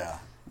just yeah.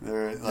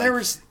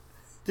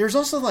 There's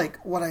also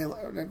what I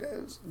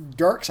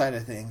dark side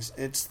of things.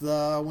 It's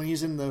when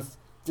he's in the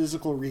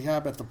physical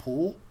rehab at the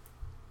pool.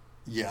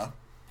 Yeah.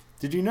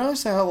 Did you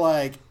notice how,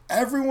 like,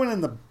 everyone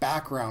in the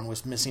background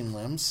was missing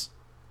limbs?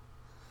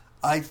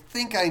 I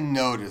think I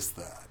noticed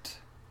that.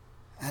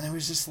 And it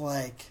was just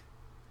like...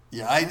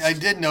 Yeah, I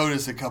did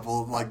notice a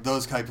couple, like,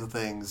 those types of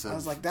things. I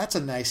was like, that's a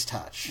nice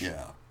touch.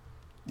 Yeah.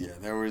 Yeah,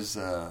 there was...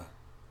 there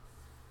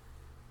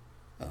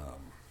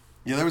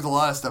was a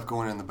lot of stuff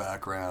going on in the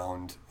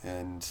background,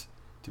 and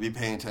to be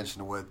paying attention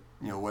to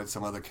what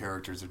some other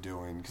characters are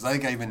doing. Because I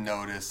think I even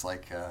noticed,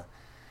 like,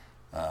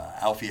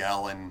 Alfie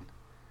Allen...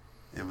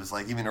 It was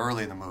like, even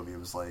early in the movie, it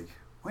was like,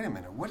 wait a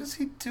minute, what is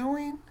he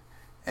doing?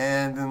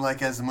 And then,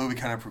 like, as the movie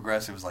kind of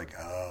progressed, it was like,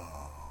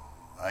 oh,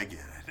 I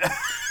get it.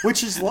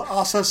 Which is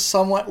also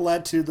somewhat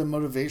led to the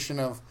motivation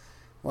of,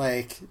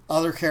 like,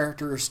 other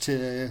characters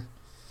to,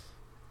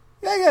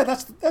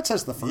 that's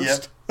as the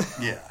first.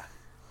 Yep.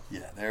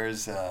 Yeah,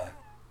 there's,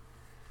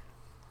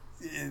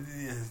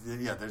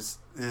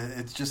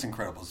 it's just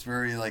incredible. It's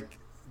very, like,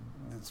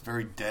 it's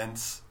very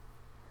dense.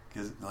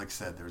 Because, like I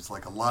said, there's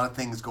like a lot of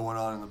things going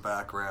on in the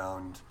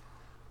background.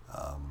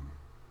 A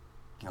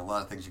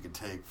lot of things you could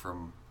take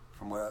from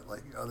what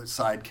like other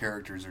side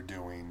characters are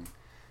doing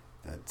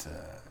that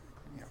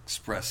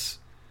express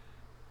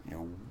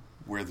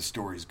where the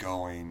story's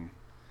going,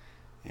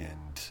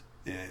 and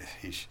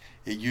it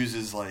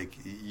uses like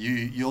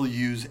you'll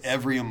use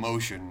every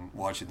emotion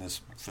watching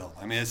this film.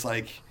 I mean, it's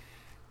like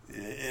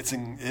it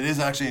is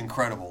actually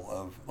incredible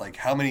of like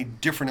how many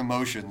different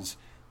emotions.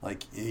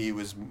 Like he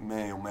was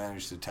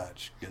managed to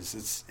touch,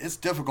 because it's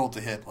difficult to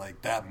hit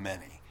like that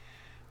many,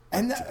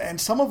 and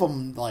some of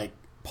them like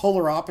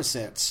polar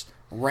opposites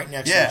right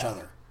next to each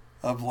other.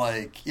 Of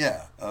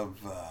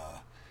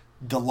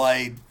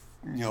delight,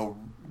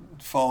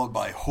 followed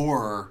by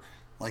horror,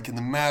 like in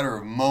the matter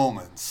of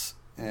moments,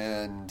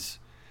 and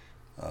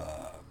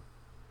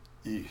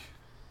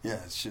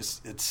it's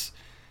just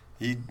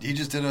he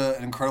just did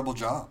an incredible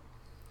job,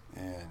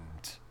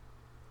 and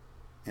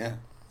I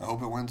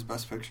hope it wins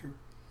Best Picture.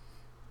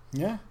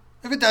 Yeah.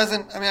 If it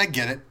doesn't, I mean, I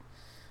get it.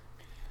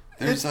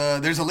 There's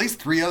at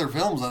least 3 other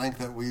films I think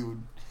that we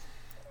would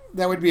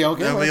be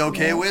okay. That would be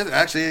okay with.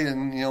 Actually,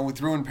 and we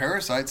threw in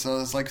Parasite, so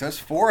it's like there's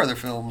 4 other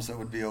films that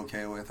would be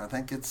okay with. I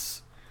think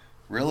it's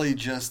really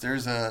just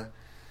there's a.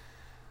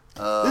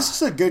 This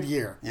is a good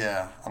year.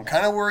 Yeah, I'm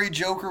kind of worried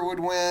Joker would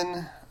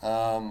win.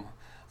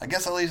 I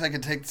guess at least I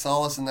could take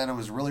solace in that it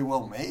was really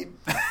well made.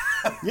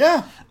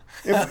 Yeah,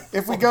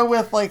 if we go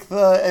with like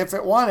if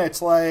it won,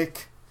 it's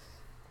like,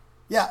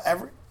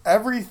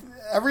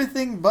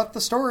 everything but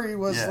the story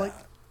was like,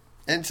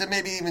 and to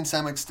maybe even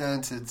some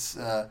extent, it's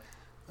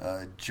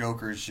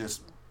Joker's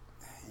just.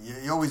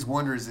 You always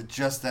wonder, is it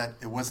just that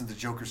it wasn't the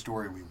Joker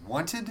story we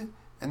wanted,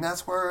 and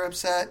that's why we're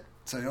upset?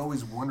 So you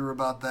always wonder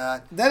about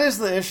that. That is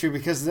the issue,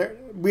 because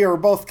we are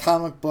both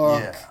comic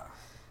book.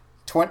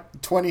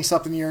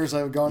 20-something years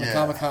of going to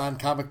Comic-Con,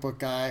 comic book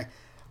guy.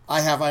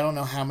 I don't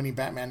know how many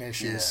Batman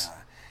issues.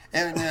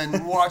 Yeah.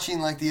 And watching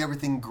like the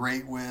Everything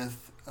Great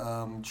with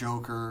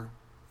Joker,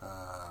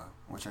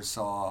 which I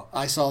saw.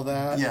 I saw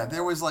that. Yeah,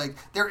 there is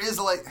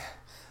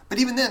but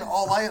even then, a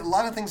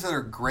lot of things that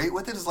are great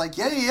with it is like,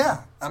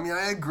 yeah. I mean,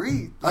 I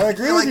agree. I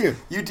agree with you.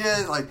 You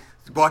did, like,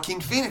 Joaquin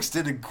Phoenix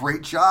did a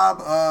great job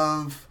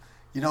of,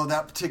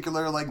 that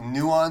particular, like,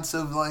 nuance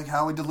of, like,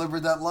 how he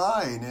delivered that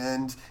line.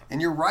 And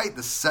you're right,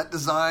 the set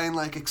design,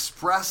 like,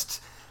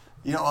 expressed,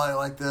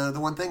 like the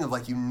one thing of,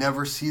 like, you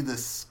never see the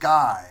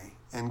sky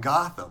in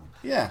Gotham.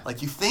 Yeah.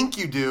 Like, you think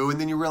you do, and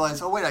then you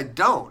realize, oh, wait, I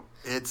don't.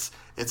 It's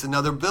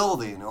another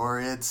building, or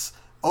it's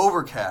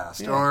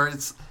overcast, or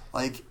it's...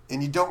 Like,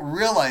 and you don't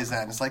realize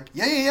that, and it's like,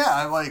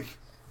 yeah.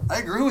 I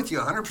agree with you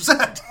 100%.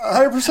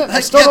 100%. I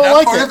still don't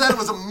like it. That part of that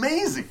was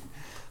amazing.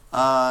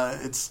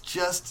 It's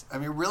just, I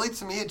mean, really,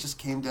 to me, it just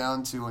came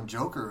down to on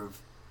Joker of,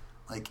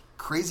 like,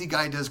 crazy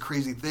guy does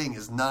crazy thing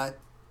is not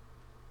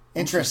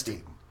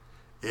interesting.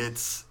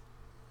 It's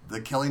the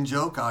Killing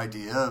Joke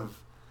idea of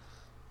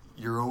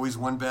you're always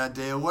one bad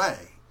day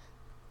away.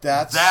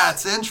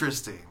 That's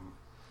interesting.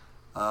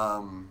 I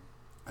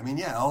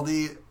mean, all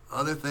the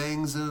other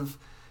things of.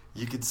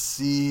 You could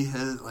see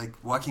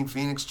Joaquin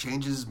Phoenix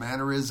changes his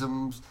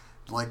mannerisms,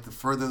 like the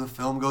further the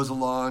film goes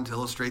along, to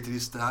illustrate that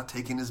he's not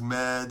taking his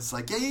meds.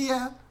 Like,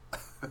 yeah.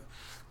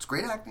 It's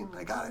great acting.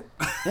 I got it.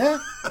 Yeah.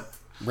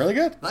 Really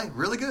good. Like,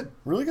 really good.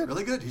 Really good.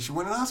 Really good. He should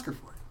win an Oscar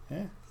for it.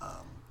 Yeah.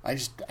 I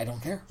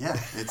don't care. Yeah.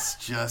 It's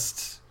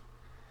just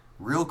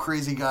real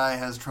crazy guy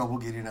has trouble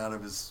getting out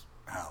of his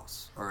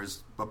house or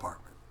his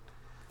apartment.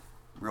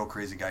 Real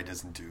crazy guy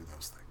doesn't do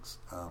those things.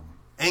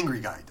 Angry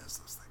guy does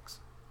those things.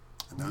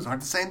 And those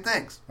aren't the same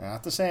things. They're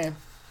not the same.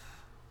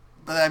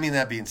 But I mean,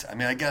 that being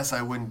said, I guess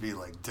I wouldn't be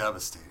like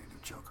devastated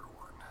if Joker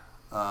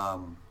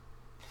won.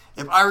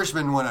 If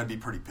Irishman won, I'd be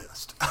pretty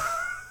pissed.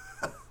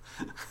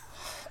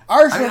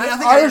 Irishman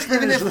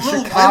even is if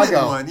Little Chicago.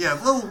 Women won,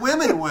 if Little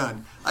Women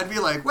won, I'd be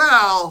like,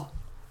 well,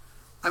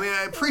 I mean,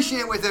 I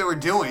appreciate what they were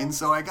doing,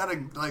 so I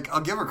gotta I'll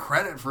give her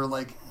credit for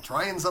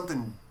trying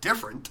something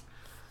different.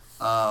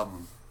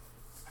 Irishman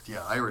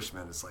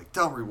is like,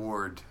 don't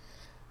reward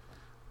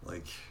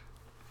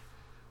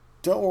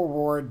Don't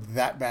reward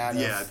that bad.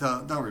 Yeah,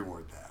 don't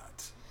reward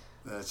that.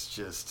 that's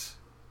just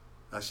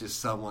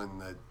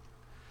someone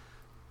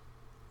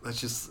that's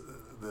just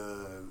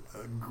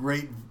a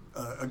great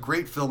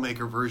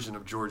filmmaker version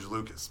of George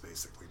Lucas,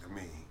 basically, to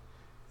me.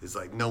 Is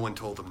like no one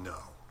told him no.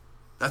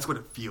 That's what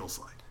it feels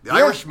like. The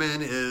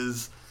Irishman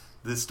is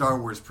the Star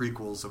Wars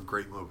prequels of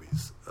great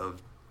movies.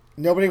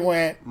 No one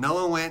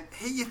went,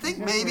 hey, you think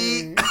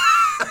maybe...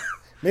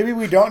 maybe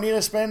we don't need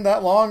to spend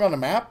that long on a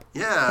map?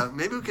 Yeah,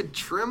 maybe we could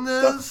trim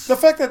this. The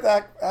fact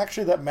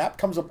that map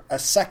comes up a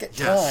second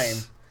time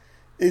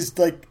is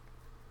like...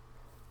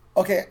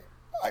 Okay,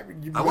 I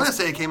want to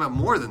say it came up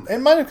more than that. It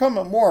might have come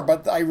up more,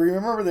 but I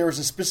remember there was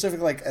a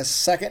specific, like, a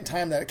second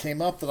time that it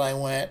came up that I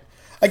went,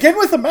 again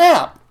with the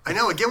map! I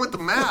know, again with the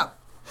map.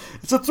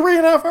 It's a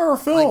 3.5 hour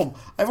film. Like,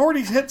 I've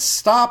already hit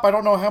stop I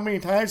don't know how many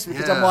times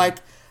because I'm like,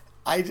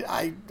 I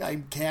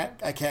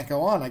can't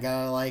go on. I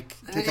gotta like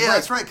take a break.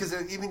 That's right, because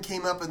it even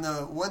came up in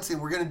the one scene,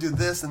 we're gonna do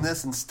this and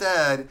this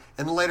instead,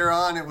 and later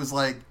on it was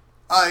like,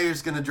 oh, you're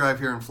just gonna drive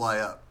here and fly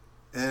up.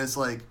 And it's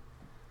like,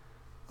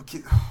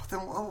 okay, then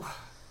what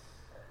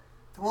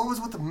was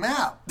with the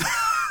map?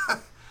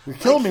 You're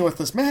killing me with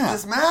this map.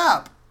 This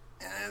map.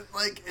 And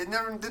it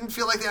never didn't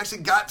feel like they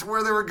actually got to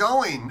where they were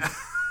going.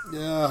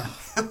 Yeah.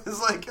 It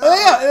was like...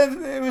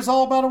 it was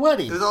all about a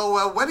wedding. It was all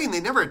about a wedding they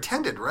never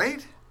attended,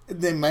 right?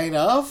 They might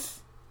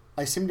have.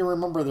 I seem to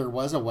remember there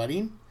was a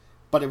wedding,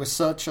 but it was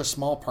such a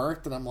small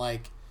part that I'm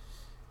like,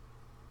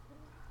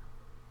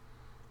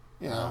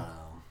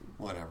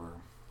 whatever.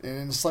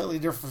 In a slightly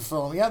different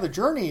film. Yeah, the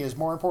journey is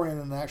more important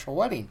than the actual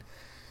wedding.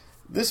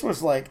 This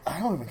was like, I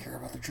don't even care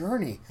about the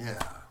journey. Yeah.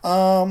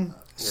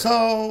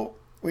 So,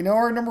 we know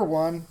our number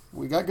one.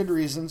 We got good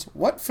reasons.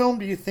 What film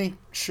do you think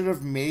should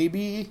have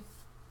maybe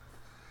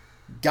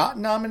got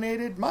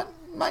nominated? Might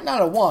not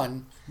have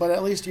won, but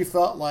at least you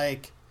felt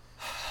like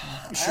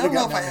you should have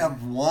got nominated. I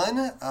don't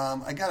know if I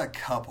have one. I got a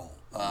couple.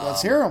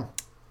 Let's hear them.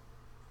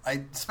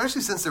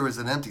 Especially since there was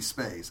an empty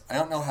space. I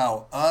don't know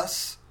how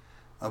Us,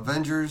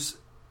 Avengers,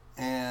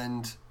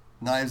 and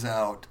Knives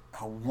Out,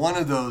 how one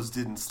of those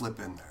didn't slip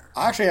in there.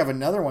 I actually have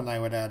another one I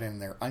would add in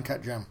there.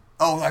 Uncut Gem.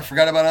 Oh, I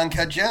forgot about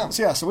Uncut Gem.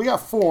 So we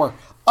got 4.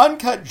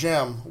 Uncut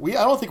Gem. I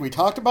don't think we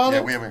talked about it.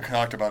 Yeah, we haven't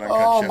talked about Uncut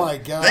Gem. Oh, my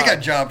God. They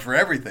got jobbed for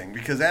everything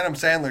because Adam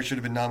Sandler should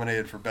have been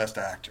nominated for Best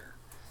Actor.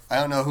 I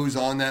don't know who's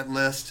on that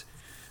list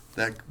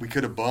that we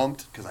could have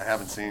bumped because I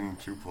haven't seen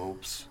Two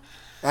Popes.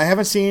 I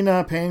haven't seen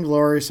Pain and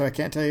Glory, so I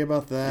can't tell you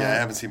about that. Yeah, I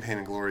haven't seen Pain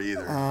and Glory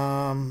either.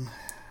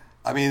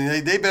 I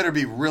mean, they better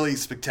be really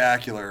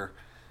spectacular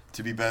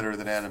to be better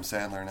than Adam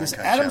Sandler in Uncut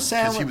Gem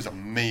because he was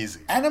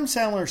amazing. Adam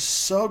Sandler's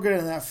so good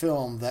in that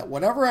film that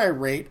whenever I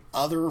rate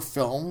other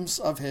films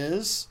of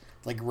his,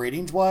 like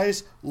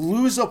ratings-wise,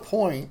 lose a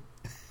point.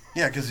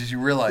 Yeah, because you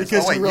realize,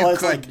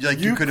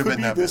 you could have been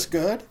that this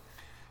good.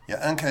 Yeah,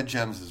 Uncut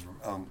Gems is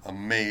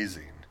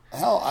amazing.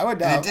 Hell, I would.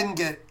 And it didn't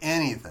get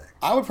anything.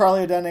 I would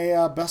probably have done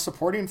a Best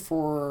Supporting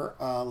for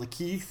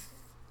Lakeith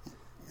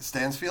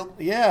Stansfield.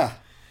 Yeah,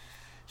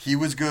 he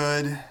was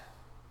good.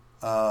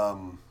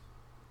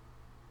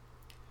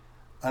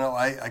 I know.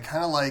 I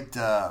kind of liked.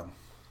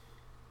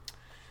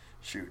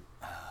 Shoot,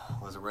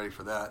 wasn't ready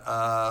for that.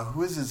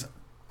 Who is his?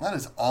 Not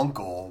his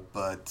uncle,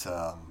 but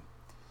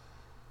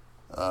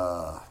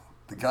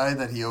the guy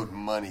that he owed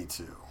money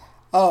to.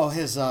 Oh,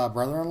 his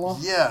brother-in-law.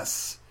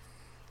 Yes.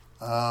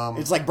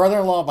 It's like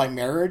brother-in-law by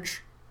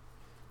marriage.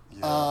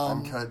 Yeah,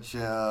 Uncut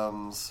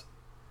Gems.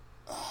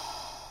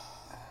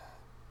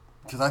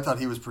 Because I thought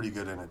he was pretty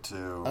good in it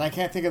too. And I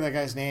can't think of that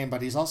guy's name,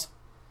 but he's also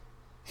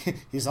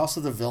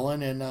the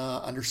villain in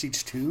Under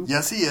Siege 2.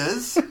 Yes, he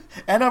is.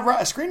 And a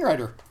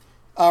screenwriter.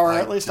 Or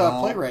at least a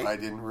playwright. I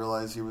didn't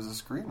realize he was a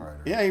screenwriter.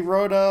 Yeah, he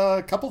wrote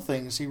a couple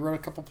things. He wrote a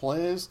couple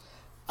plays.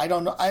 I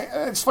don't know.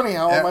 It's funny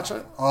how much...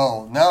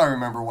 now I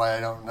remember why I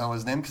don't know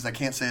his name, because I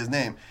can't say his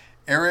name.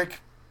 Eric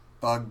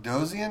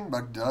Bogdosian?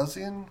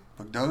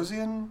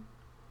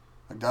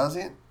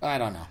 I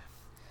don't know.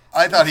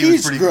 I thought he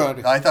was pretty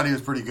good. I thought he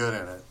was pretty good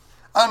in it.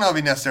 I don't know if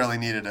he necessarily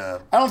needed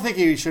a... I don't think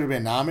he should have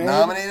been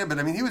nominated. But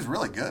I mean, he was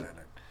really good in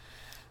it.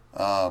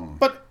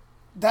 But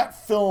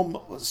that film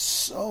was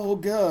so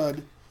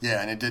good.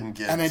 Yeah, and it didn't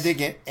get... And it didn't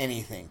get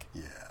anything.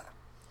 Yeah.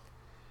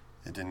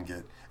 It didn't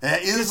get...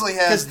 It easily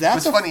has...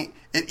 It's funny.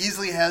 It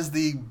easily has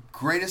the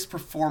greatest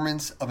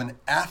performance of an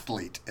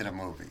athlete in a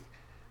movie.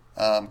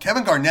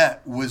 Kevin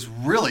Garnett was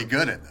really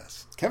good in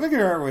this. Kevin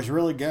Garnett was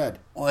really good.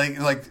 Like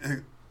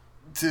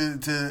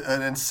to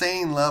an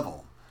insane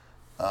level.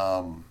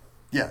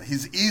 Yeah,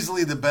 he's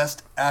easily the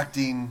best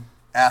acting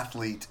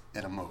athlete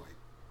in a movie.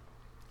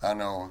 I don't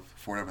know,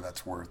 for whatever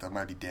that's worth. That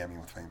might be damning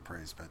with faint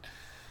praise,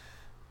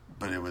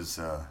 but it was...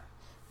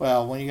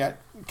 well, when you got...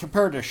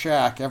 Compared to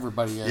Shaq,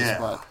 everybody is, yeah,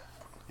 but...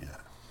 Yeah.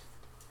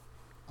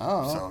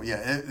 Oh. So,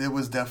 yeah, it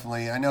was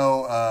definitely... I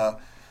know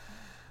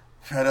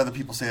I've had other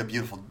people say A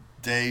Beautiful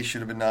Day should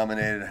have been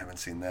nominated. I haven't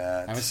seen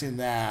that.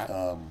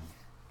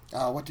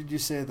 What did you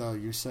say, though?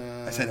 You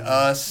said... I said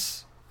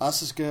Us.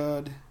 Us is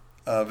good.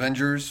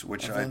 Avengers,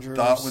 which I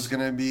thought was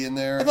going to be in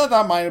there. I thought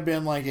that might have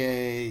been like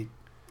a...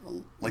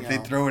 Like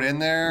they'd throw it in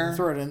there?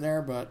 Throw it in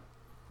there, but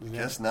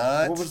Guess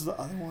not. What was the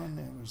other one?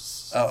 It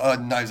was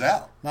Knives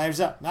Out. Knives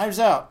Out. Knives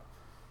Out.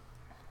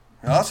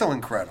 Also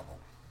incredible.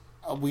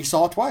 We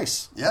saw it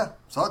twice. Yeah,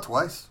 saw it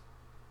twice.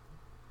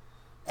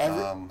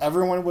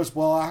 Everyone was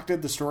well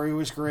acted. The story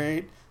was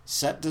great.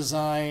 Set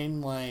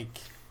design,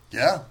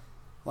 yeah,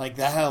 that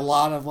had a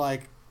lot of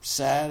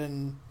sad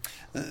and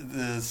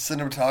the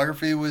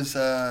cinematography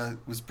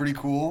was pretty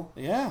cool.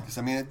 Yeah, because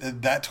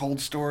that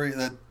told story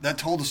that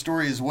told a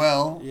story as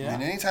well. Yeah.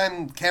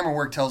 Anytime camera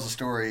work tells a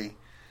story,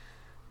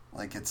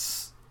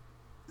 it's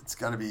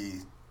got to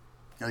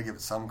give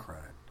it some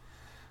credit.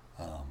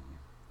 I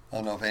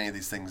don't know if any of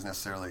these things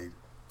necessarily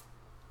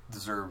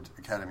deserved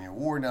Academy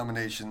Award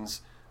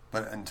nominations,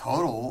 but in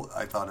total,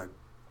 I thought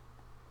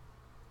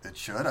it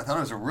should. I thought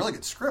it was a really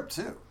good script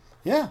too.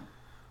 Yeah.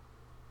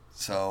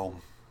 So,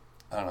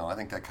 I don't know. I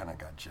think that kind of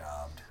got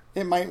jobbed.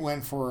 It might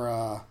win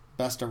for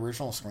best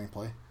original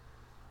screenplay.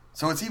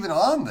 So it's even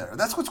on there.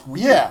 That's what's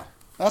weird. Yeah,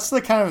 that's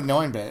the kind of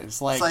annoying bit.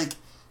 It's like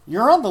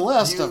you're on the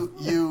list.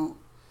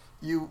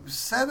 You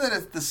said that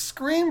if the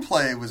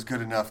screenplay was good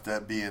enough to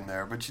be in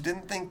there, but you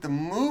didn't think the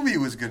movie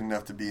was good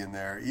enough to be in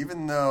there,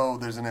 even though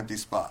there's an empty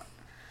spot.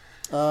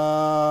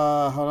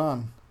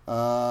 Hold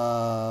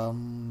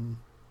on.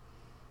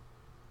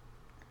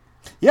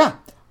 Yeah.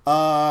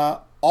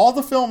 All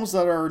the films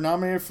that are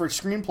nominated for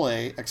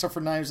screenplay, except for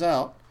Knives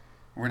Out,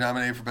 were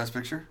nominated for Best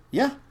Picture?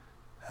 Yeah.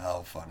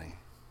 How funny.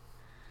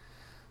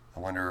 I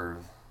wonder,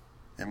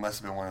 it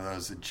must have been one of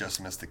those that just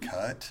missed the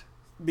cut.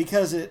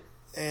 Because it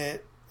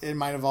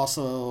might have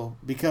also,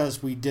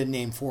 because we did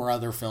name 4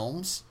 other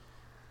films,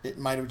 it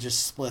might have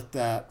just split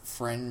that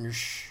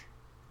fringe.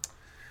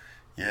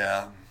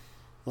 Yeah.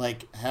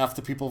 Half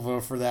the people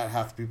voted for that,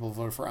 half the people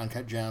voted for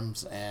Uncut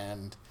Gems,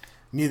 and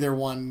neither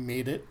one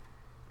made it.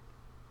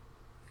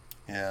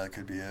 Yeah, that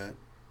could be it.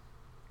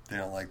 They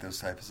don't like those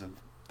types of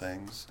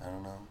things. I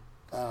don't know.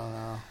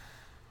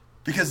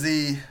 Because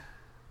the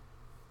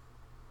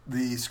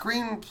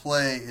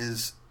screenplay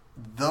is,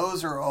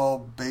 those are all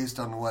based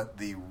on what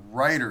the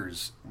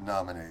writers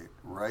nominate,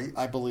 right?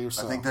 I believe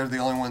so. I think they're the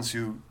only ones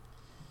who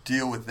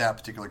deal with that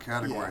particular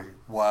category,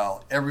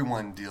 while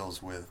everyone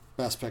deals with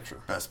Best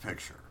Picture.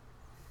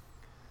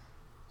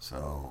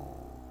 So,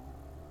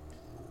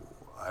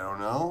 I don't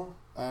know.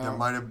 There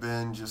might have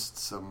been just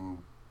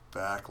some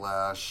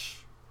backlash.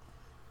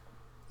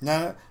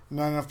 Not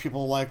enough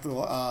people like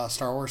the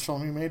Star Wars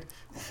film you made?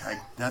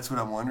 That's what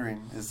I'm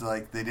wondering. Is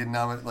they didn't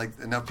nominate,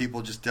 enough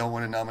people just don't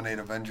want to nominate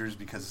Avengers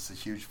because it's a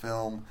huge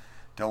film.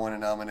 Don't want to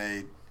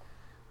nominate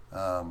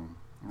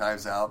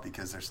Knives Out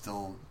because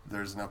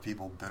there's enough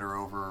people bitter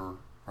over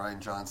Rian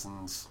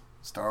Johnson's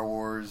Star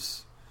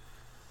Wars.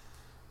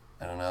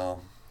 I don't know.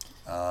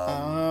 I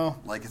don't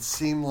know. It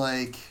seemed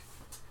like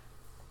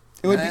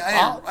it would be.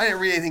 I didn't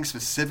read anything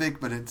specific,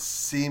 but it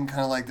seemed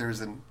kind of like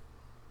there's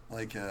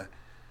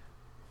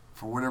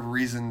for whatever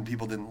reason,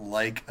 people didn't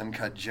like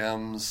Uncut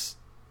Gems.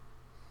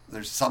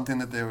 There's something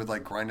that they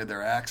would grinded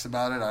their axe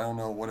about it. I don't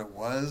know what it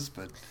was,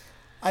 but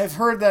I've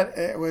heard that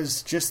it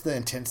was just the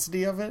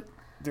intensity of it.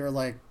 They're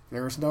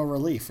there was no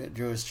relief. It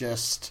was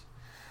just,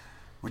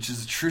 which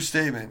is a true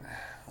statement.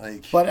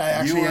 But I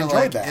actually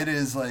enjoyed that. It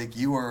is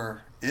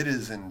it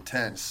is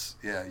intense.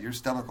 Yeah, your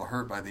stomach will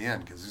hurt by the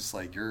end because it's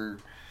you're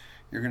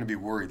going to be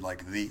worried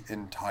the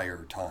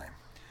entire time.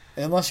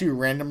 Unless you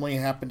randomly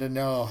happen to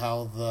know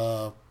how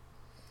the.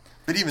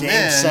 But even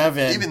Game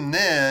 7. even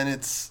then,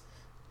 it's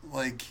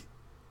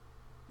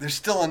there's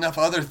still enough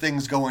other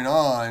things going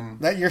on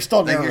that you're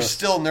still nervous. You're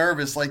still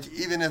nervous.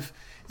 Even if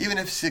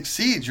he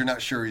succeeds, you're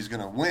not sure he's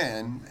going to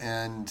win,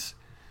 and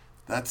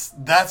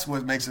that's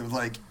what makes it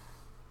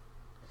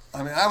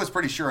I was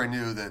pretty sure I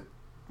knew that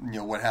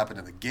what happened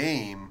in the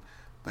game,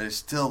 but it's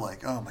still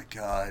oh my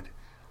god,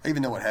 I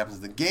even know what happens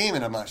in the game,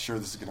 and I'm not sure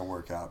this is going to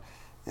work out,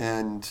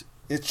 and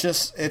it's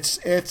just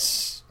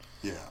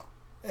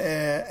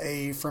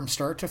yeah. From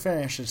start to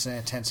finish, it's an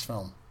intense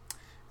film.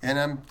 And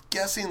I'm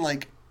guessing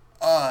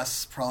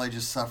Us probably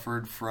just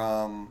suffered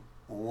from,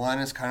 one,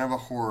 is kind of a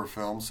horror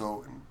film,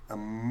 so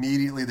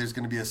immediately there's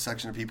going to be a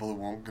section of people who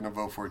won't going to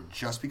vote for it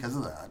just because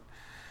of that.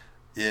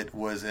 It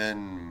was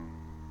in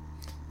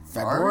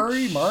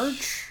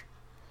March.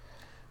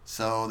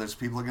 So there's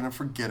people who are going to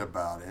forget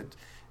about it.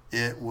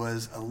 It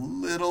was a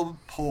little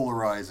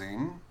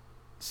polarizing,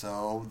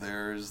 so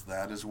there's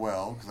that as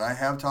well. Because I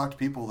have talked to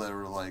people that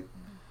were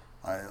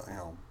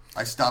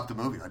I stopped the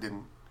movie. I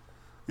didn't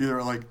either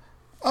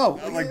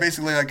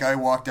basically I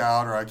walked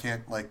out, or I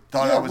can't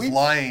thought I was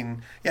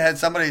lying. Yeah, I had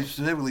somebody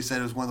specifically said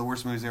it was one of the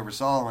worst movies they ever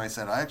saw, and I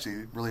said I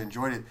actually really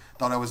enjoyed it.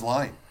 Thought I was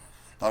lying.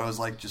 Thought I was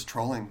just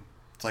trolling.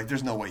 It's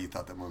there's no way you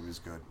thought that movie was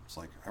good. It's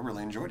I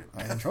really enjoyed it.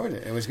 I enjoyed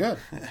it. It was good.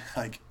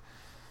 I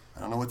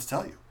don't know what to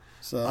tell you.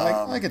 So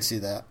I could see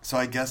that. So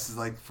I guess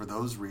for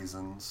those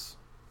reasons,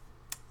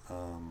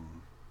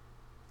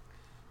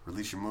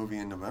 release your movie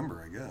in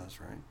November, I guess,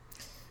 right?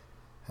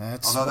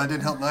 Although that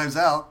didn't help Knives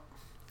Out.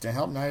 Didn't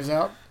help Knives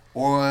Out?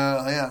 Or,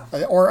 yeah.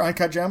 Or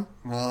Uncut Gem?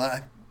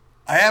 Well,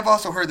 I have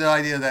also heard the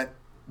idea that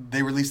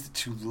they released it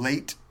too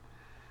late.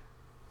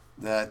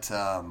 That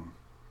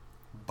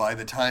by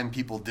the time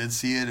people did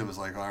see it, it was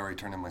like, oh, I already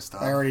turned in my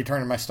stuff. I already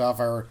turned in my stuff.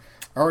 I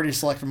already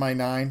selected my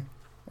 9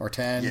 or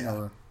 10 Yeah.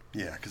 or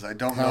Yeah, because I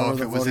don't however know if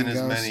the it was in voting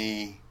as goes.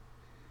 many.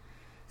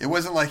 It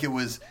wasn't like it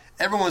was.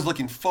 Everyone was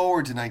looking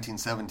forward to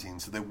 1917,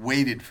 so they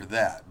waited for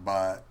that.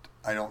 But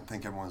I don't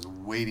think everyone was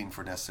waiting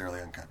for necessarily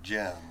Uncut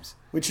Gems.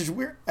 which is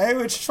weird.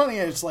 Which is funny.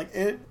 It's like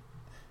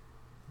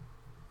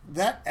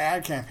that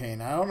ad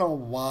campaign. I don't know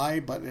why,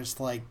 but it's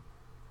like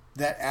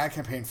that ad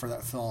campaign for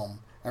that film.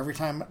 Every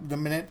time, the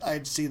minute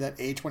I'd see that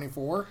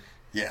A24,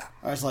 Yeah,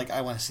 I was like,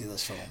 I want to see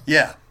this film.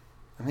 yeah.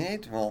 I mean,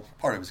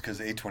 part of it was because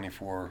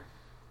A24.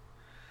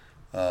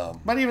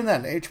 But even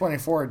then,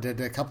 A24 did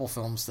a couple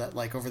films that,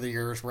 like, over the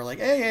years were like,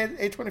 hey,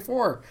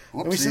 A24.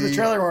 And we see the Whoopsie.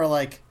 trailer and we're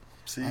like,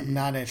 See, I'm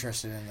not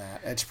interested in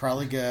that. It's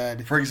probably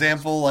good. for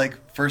example,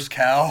 like First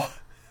Cow.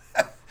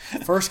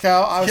 First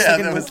Cow, I was Yeah,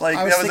 thinking... that was like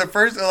I that was the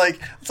first. Like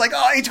it's like,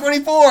 oh,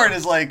 A24, and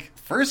it's like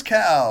First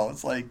Cow.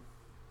 It's like,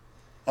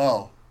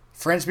 oh.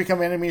 Friends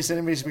become enemies,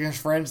 enemies become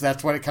friends.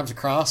 That's what it comes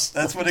across.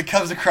 That's what it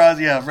comes across.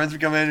 Yeah, friends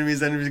become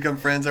enemies, enemies become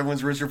friends.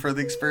 Everyone's richer for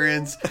the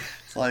experience.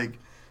 It's like,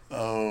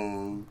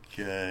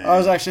 okay. I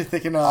was actually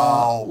thinking.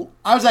 Oh.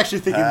 I was actually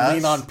thinking Pass.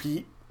 Lean on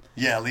Pete.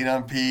 Yeah, Lean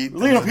on Pete.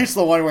 Lean on Pete's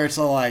the one where it's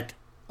all like,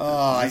 oh,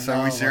 I Are know, we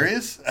like,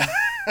 serious?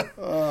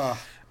 ugh.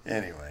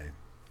 Anyway,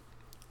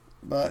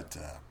 But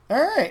but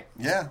all right,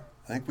 yeah,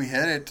 I think we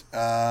hit it.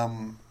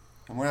 And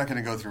we're not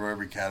going to go through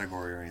every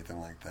category or anything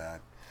like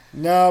that.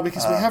 no,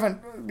 because we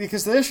haven't.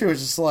 Because the issue is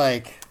just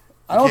like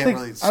I Can't don't think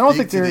really I don't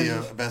speak think to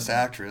there's. the Best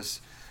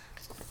Actress.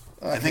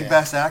 I think Okay.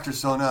 Best Actress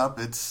sewn up.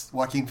 It's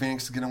Joaquin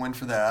Phoenix is going to win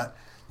for that.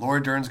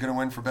 Laura Dern's going to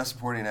win for Best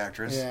Supporting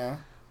Actress. Yeah.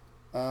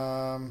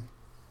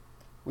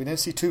 We didn't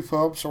see Two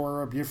Popes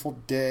or A Beautiful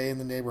Day in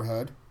the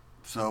Neighborhood.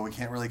 So we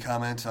can't really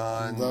comment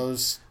on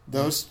Those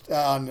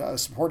on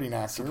supporting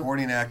actor.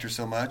 supporting actor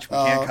so much. We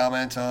can't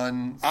comment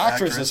on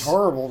Actress is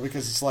horrible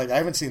because it's like I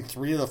haven't seen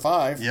 3 of the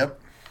 5. Yep.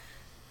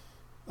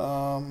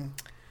 I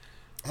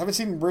haven't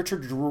seen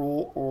Richard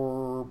Jewell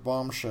or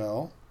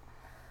Bombshell,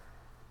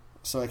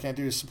 so I can't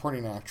do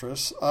supporting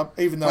actress.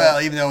 Even though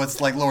Even though it's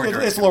like Laura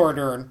Dern. it's Laura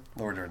Dern,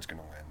 Laura Dern's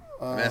going to win.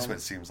 I mean, that's what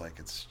it seems like.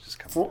 It's just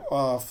coming.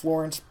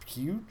 Florence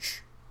Pugh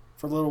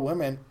for Little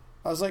Women.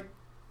 I was like,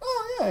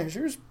 oh yeah,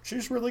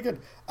 she's really good.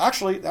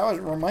 Actually,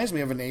 reminds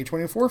me of an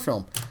A24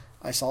 film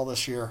I saw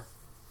this year.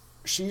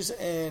 She's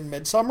in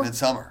Midsummer.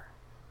 Midsummer.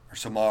 Or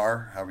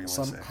Samar, however you want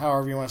to say it.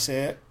 However you want to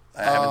say it.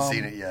 I haven't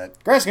seen it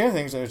yet. Grand scheme of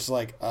things, it's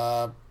like,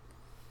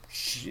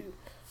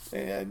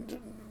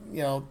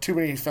 too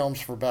many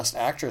films for Best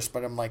Actress,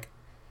 but I'm like,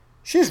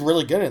 she's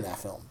really good in that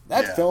film.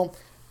 That film,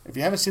 if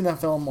you haven't seen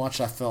that film, watch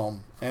that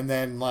film. And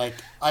then, like,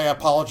 I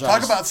apologize.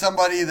 Talk about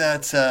somebody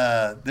that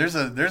there's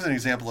an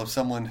example of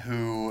someone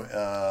who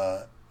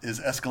is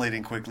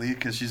escalating quickly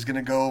because she's going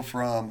to go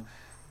from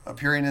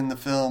appearing in the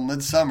film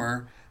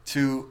Midsummer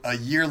to a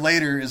year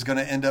later is going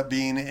to end up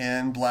being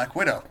in Black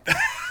Widow.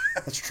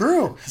 That's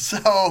true.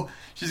 So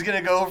she's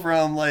going to go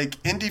from like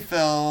indie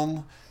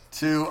film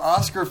to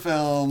Oscar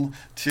film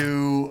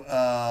to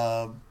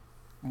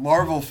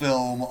Marvel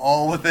film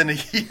all within a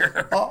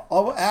year.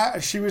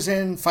 She was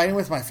in Fighting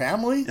with My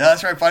Family. Yeah,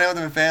 that's right. Fighting with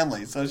my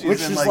family. So she's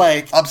Which in is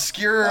like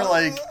obscure,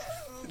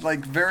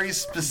 like very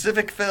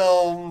specific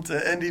film to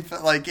indie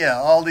film. Like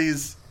all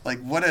these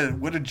what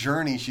a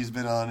journey she's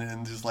been on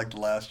in just like the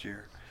last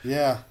year.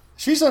 Yeah,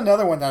 she's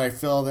another one that I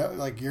feel that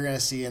like you're gonna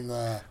see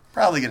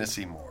Probably going to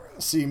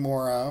see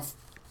more of.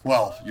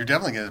 Well, you're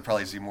definitely going to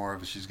probably see more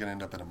of if she's going to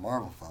end up in a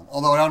Marvel film.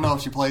 Although I don't know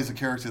if she plays a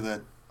character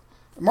that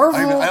Marvel.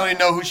 I don't even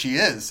know who she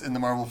is in the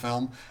Marvel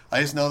film.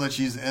 I just know that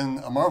she's in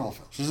a Marvel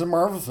film. She's in a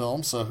Marvel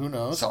film, so who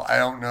knows? So I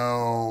don't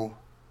know.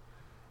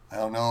 I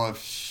don't know if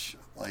she,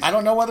 I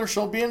don't know whether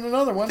she'll be in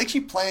another one. I think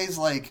she plays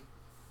like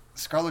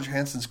Scarlett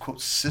Johansson's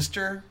quote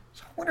sister.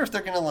 So I wonder if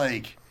they're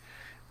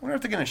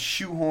gonna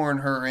shoehorn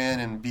her in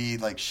and be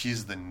like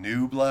she's the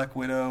new Black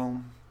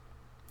Widow.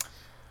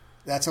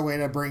 That's a way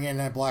to bring in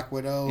a Black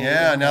Widow.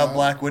 Yeah, now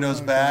Black Widow's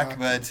back,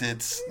 but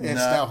it's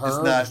now her. It's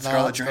not It's now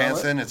Scarlett Scarlett.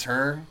 Johansson. It's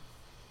her.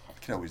 I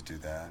can always do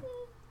that.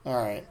 All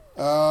right.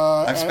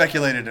 I've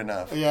speculated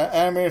enough. Yeah,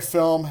 animated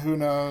film. Who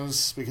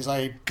knows? Because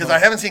I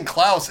haven't seen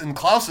Klaus, and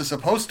Klaus is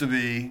supposed to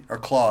be, or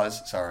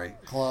Claus, sorry.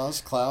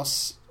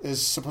 Klaus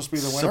is supposed to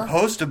be the winner.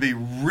 Supposed to be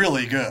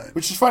really good.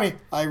 Which is funny.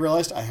 I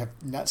realized I have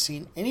not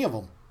seen any of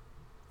them.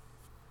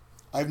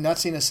 I've not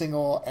seen a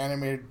single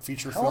animated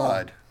feature film.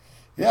 Odd.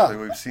 Yeah.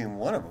 Usually we've seen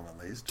one of them at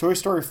least. Toy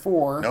Story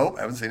 4. Nope,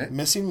 haven't seen it.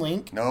 Missing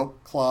Link. Nope.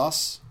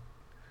 Klaus.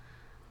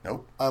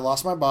 Nope. I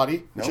Lost My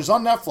Body, which Nope. is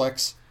on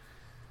Netflix.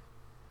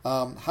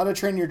 How to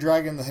Train Your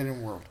Dragon: The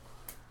Hidden World.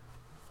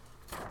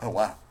 Oh,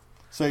 wow.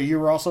 So you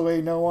were also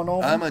a no on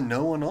all? I'm a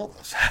no on all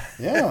those.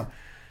 Yeah.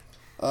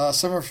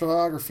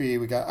 Cinematography,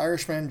 we got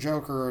Irishman,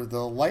 Joker, The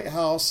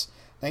Lighthouse,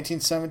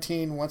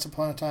 1917, Once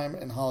Upon a Time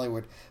in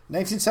Hollywood.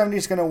 1970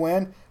 is going to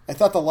win. I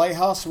thought The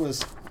Lighthouse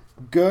was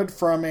good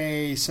from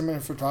a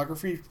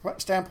cinematography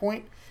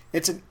standpoint.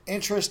 It's an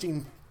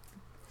interesting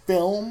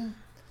film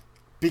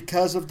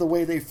because of the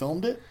way they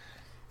filmed it.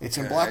 It's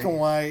in black and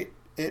white.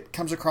 It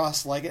comes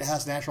across like it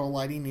has natural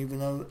lighting, even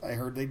though I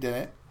heard they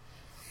didn't.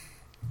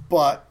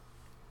 But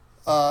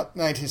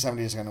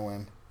 1970 is going to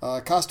win.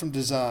 Costume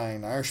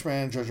design: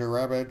 Irishman, Jojo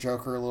Rabbit,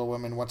 Joker, Little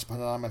Women, Once Upon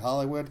a Time in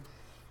Hollywood.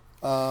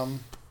 Oh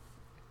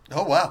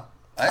wow!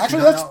 I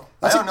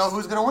don't know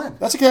who's going to win.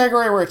 That's a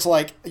category where it's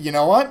like, you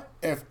know what?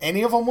 If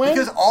any of them win,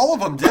 because all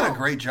of them did a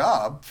great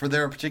job for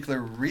their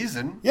particular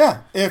reason.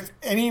 Yeah, if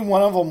any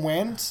one of them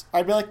wins,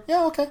 I'd be like,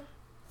 yeah, okay.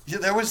 Yeah,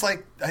 there was I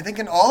think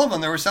in all of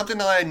them there was something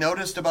that I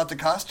noticed about the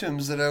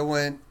costumes that I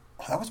went,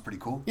 oh, that was pretty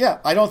cool. Yeah,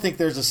 I don't think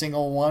there's a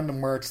single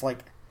one where it's like,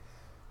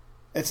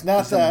 it's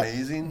not that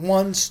amazing.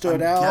 One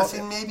stood out. I'm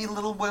guessing maybe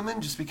Little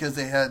Women, just because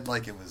they had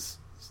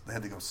they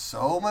had to go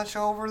so much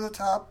over the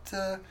top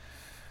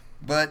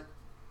but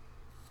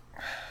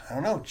I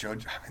don't know, Joe. I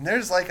mean,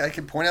 there's I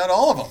could point out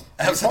all of them.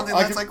 Have something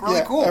that's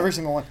really cool. Every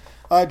single one.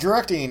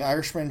 Directing: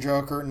 Irishman,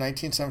 Joker,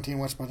 1917,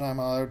 Once Upon a Time in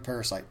Hollywood,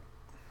 Parasite.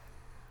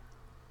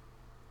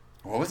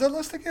 What was that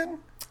list again?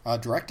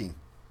 Directing.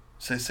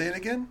 Say it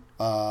again.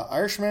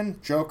 Irishman,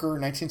 Joker,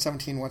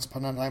 1917, Once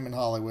Upon a Time in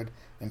Hollywood,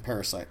 and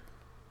Parasite.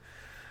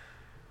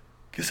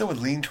 Guess I would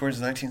lean towards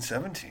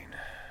 1917.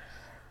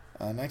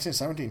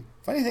 1917.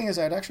 Funny thing is,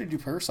 I'd actually do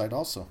Parasite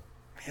also.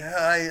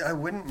 Yeah, I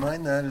wouldn't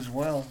mind that as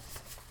well.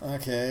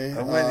 Okay.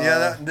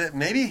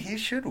 Maybe he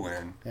should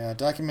win. Yeah,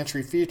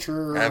 documentary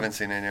feature. I haven't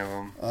seen any of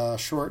them.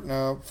 Short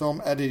note,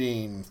 film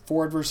editing: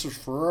 Ford versus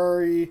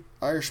Ferrari,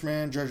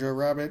 Irishman, Jojo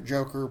Rabbit,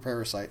 Joker,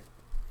 Parasite.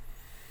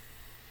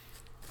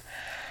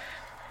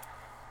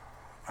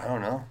 I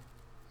don't know.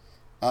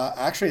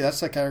 Actually, that's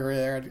the category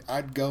there.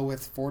 I'd go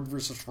with Ford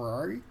versus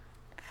Ferrari.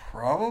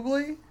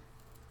 Probably.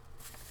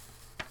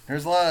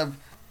 There's a lot of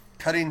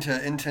cutting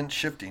to intent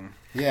shifting.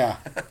 Yeah.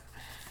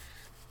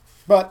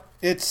 But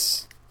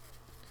it's...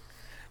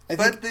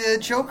 But the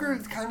Joker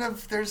kind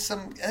of... There's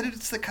some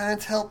edits that kind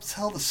of help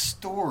tell the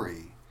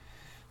story.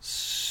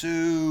 So...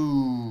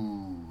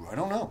 I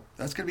don't know.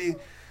 That's going to be...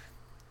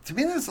 To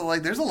me, there's a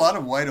lot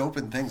of wide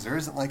open things. There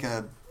isn't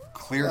a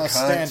clear cut.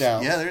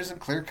 Standout. Yeah, there isn't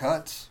clear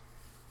cuts.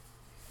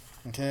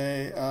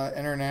 Okay.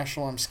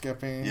 International, I'm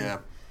skipping. Yeah.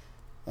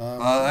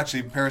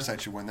 Actually,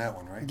 Parasite should win that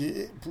one, right?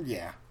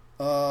 Yeah.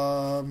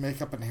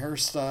 Makeup and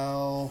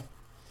hairstyle.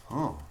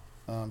 Oh.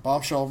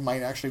 Bombshell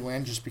might actually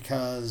win just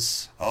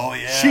because. Oh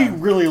yeah. She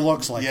really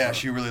looks like. Yeah, her.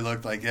 she really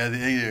looked like. Yeah, they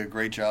did a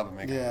great job of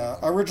making. Yeah.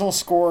 Original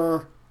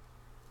score.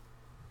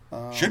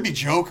 Should be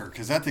Joker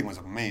because that thing was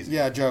amazing.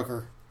 Yeah,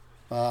 Joker.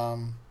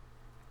 Because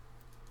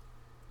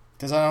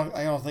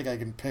I don't think I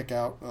can pick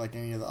out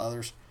any of the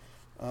others.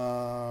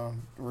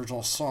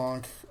 Original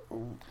song.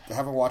 I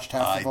haven't watched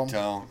half of them. I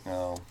don't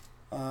know.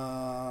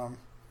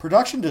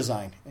 Production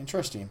design.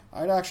 Interesting.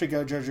 I'd actually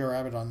go Jojo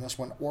Rabbit on this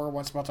one, or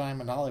Once Upon a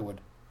Time in Hollywood.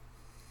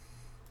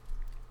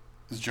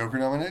 Is Joker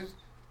nominated?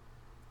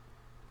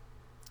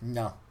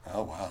 No.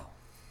 Oh, wow.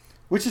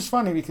 Which is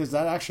funny because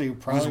that actually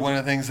probably... was one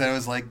of the things that I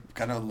was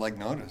kind of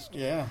noticed.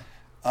 Yeah.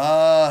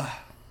 Because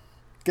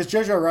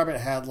Jojo Rabbit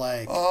had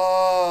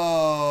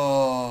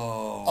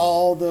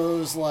all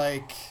those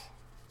well,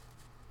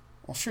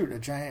 shoot, a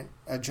giant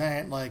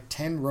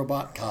 10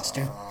 robot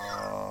costume.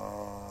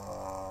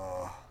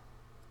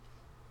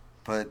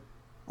 But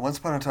Once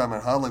Upon a Time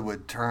in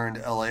Hollywood turned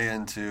L.A.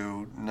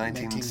 into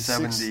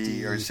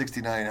 1970 or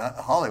 69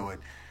 Hollywood,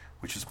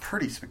 which was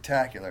pretty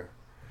spectacular.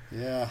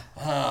 Yeah.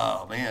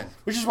 Oh, man.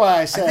 Which is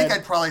why I said... I think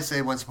I'd probably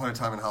say Once Upon a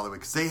Time in Hollywood,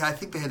 because I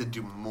think they had to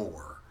do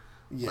more.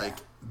 Yeah.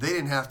 They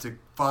didn't have to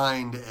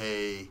find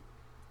an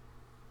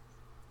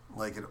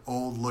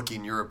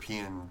old-looking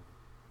European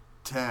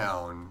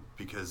town,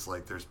 because,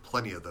 there's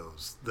plenty of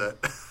those that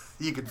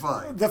you could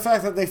find. The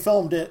fact that they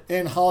filmed it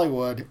in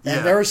Hollywood,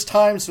 and there's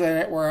times in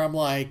it where I'm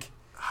like...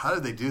 How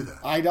did they do that?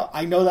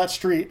 I know that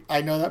street.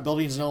 I know that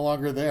building's no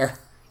longer there.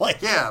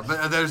 Yeah,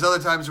 but there's other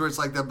times where it's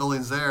that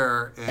building's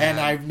there, and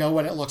I know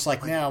what it looks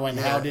like now. And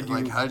how did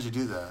you? How did you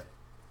do that?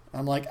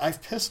 I'm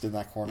I've pissed in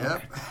that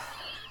corner.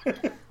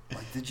 Yep.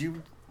 Did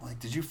you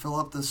fill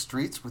up the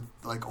streets with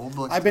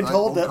old? I've been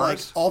told that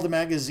cars? all the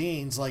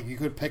magazines you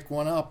could pick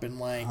one up and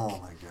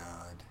Oh my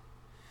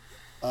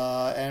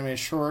god. Animated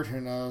short, who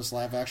knows?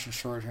 Live action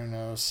short, who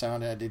knows?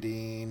 Sound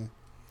editing.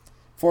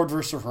 Ford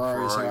versus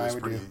Ferrari is how I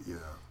would do.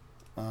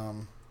 Yeah.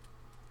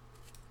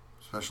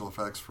 Special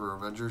effects for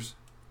Avengers.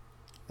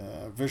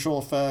 Visual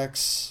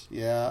effects,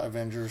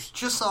 Avengers.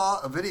 Just saw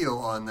a video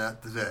on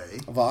that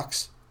today.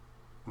 Vox?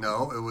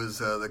 No, it was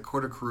the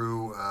Quarter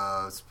Crew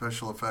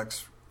special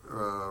effects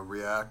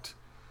react,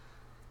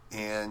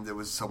 and there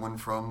was someone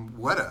from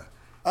Weta.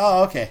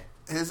 Oh, okay.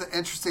 It's an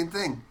interesting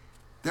thing.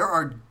 There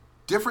are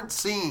different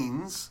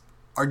scenes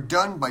are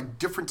done by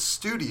different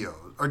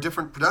studios or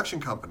different production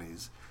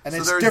companies. And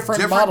so it's there's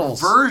different models.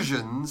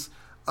 Versions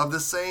of the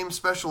same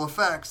special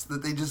effects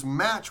that they just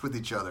match with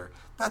each other.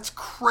 That's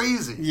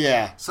crazy.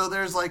 Yeah. So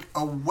there's a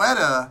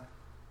Weta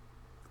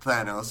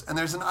Thanos, and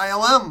there's an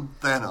ILM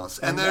Thanos,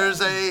 and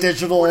there's a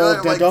digital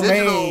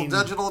domain,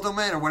 digital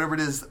domain, or whatever it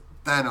is,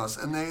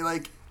 Thanos, and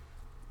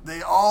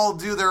they all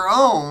do their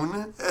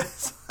own.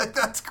 It's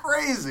that's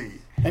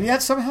crazy. And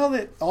yet somehow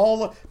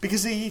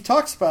because he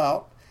talks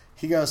about,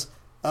 he goes,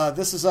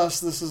 this is us,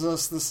 this is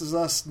us, this is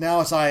us.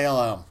 Now it's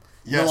ILM.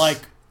 Yes. You're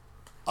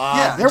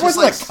There just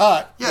wasn't a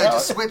cut. Yeah,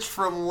 just switch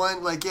from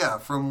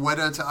from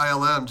Weta to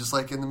ILM, just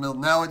like in the middle.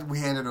 Now we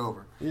hand it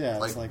over. Yeah,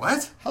 like, it's like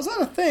what? How's that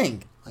a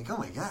thing? Like, oh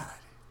my god,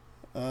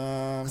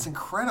 that's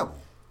incredible.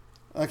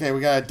 Okay,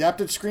 we got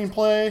adapted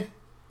screenplay,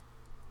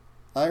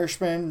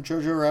 Irishman,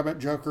 Jojo Rabbit,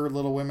 Joker,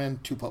 Little Women,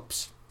 Two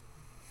Popes.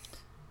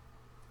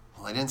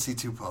 Well, I didn't see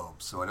Two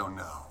Popes, so I don't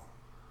know.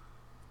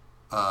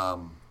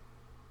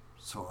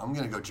 So I'm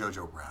gonna go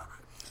Jojo Rabbit.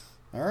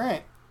 All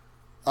right,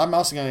 I'm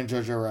also going to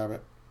Jojo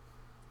Rabbit.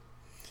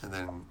 And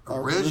then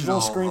original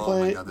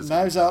screenplay, oh God,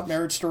 Knives Out,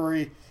 Marriage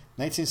Story,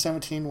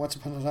 1917, Once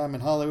Upon a Time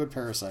in Hollywood,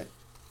 Parasite.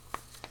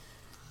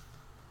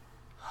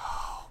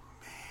 Oh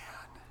man,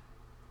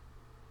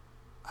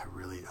 I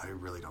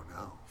really don't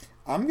know.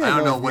 I'm going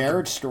to go with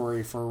Marriage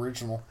Story for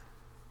original.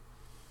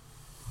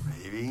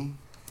 Maybe.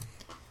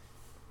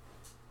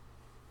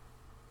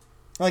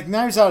 Like,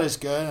 Knives Out is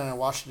good, and I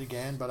watched it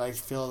again, but I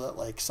feel that,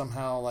 like,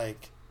 somehow,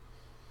 like...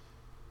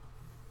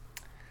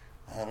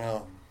 I don't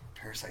know.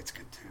 Parasite's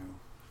good, too.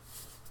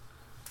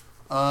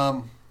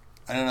 I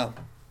don't know.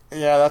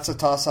 Yeah, that's a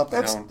toss-up.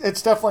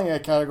 It's definitely a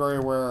category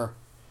where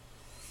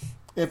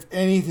if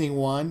anything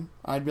won,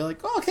 I'd be like,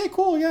 oh, okay,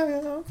 cool, yeah,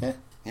 okay.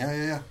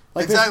 Yeah.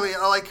 Like exactly.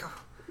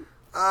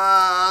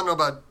 I don't know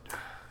about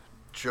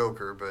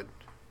Joker, but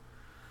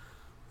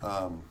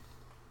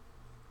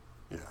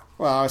yeah.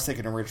 Well, I was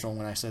thinking original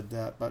when I said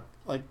that, but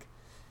like,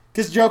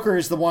 because Joker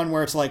is the one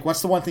where it's like,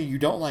 what's the one thing you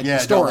don't like? Yeah,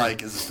 the story. don't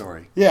like is the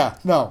story. Yeah,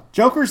 no,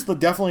 Joker's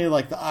definitely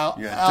like the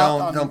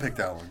don't pick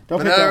that one.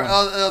 Don't pick that one.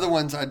 Other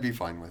ones I'd be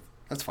fine with.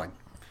 That's fine.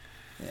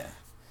 Yeah.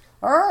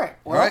 All right.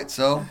 Well, all right.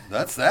 So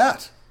that's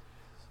that.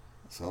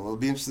 So it'll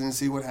be interesting to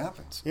see what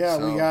happens. Yeah,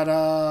 we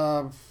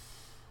got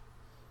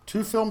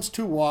 2 films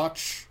to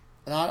watch.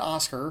 Not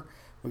Oscar.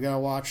 We gotta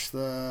watch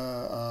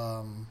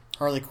the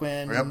Harley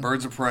Quinn. We have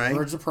Birds of Prey.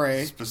 Birds of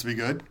Prey. It's supposed to be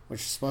good. Which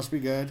is supposed to be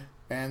good.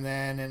 And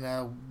then in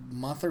a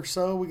month or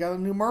so, we got a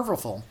new Marvel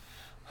film.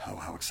 Oh,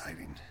 how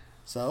exciting.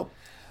 So.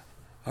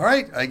 All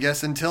right. I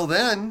guess until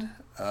then,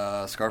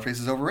 Scarface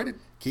is overrated.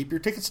 Keep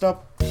your ticket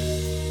stub.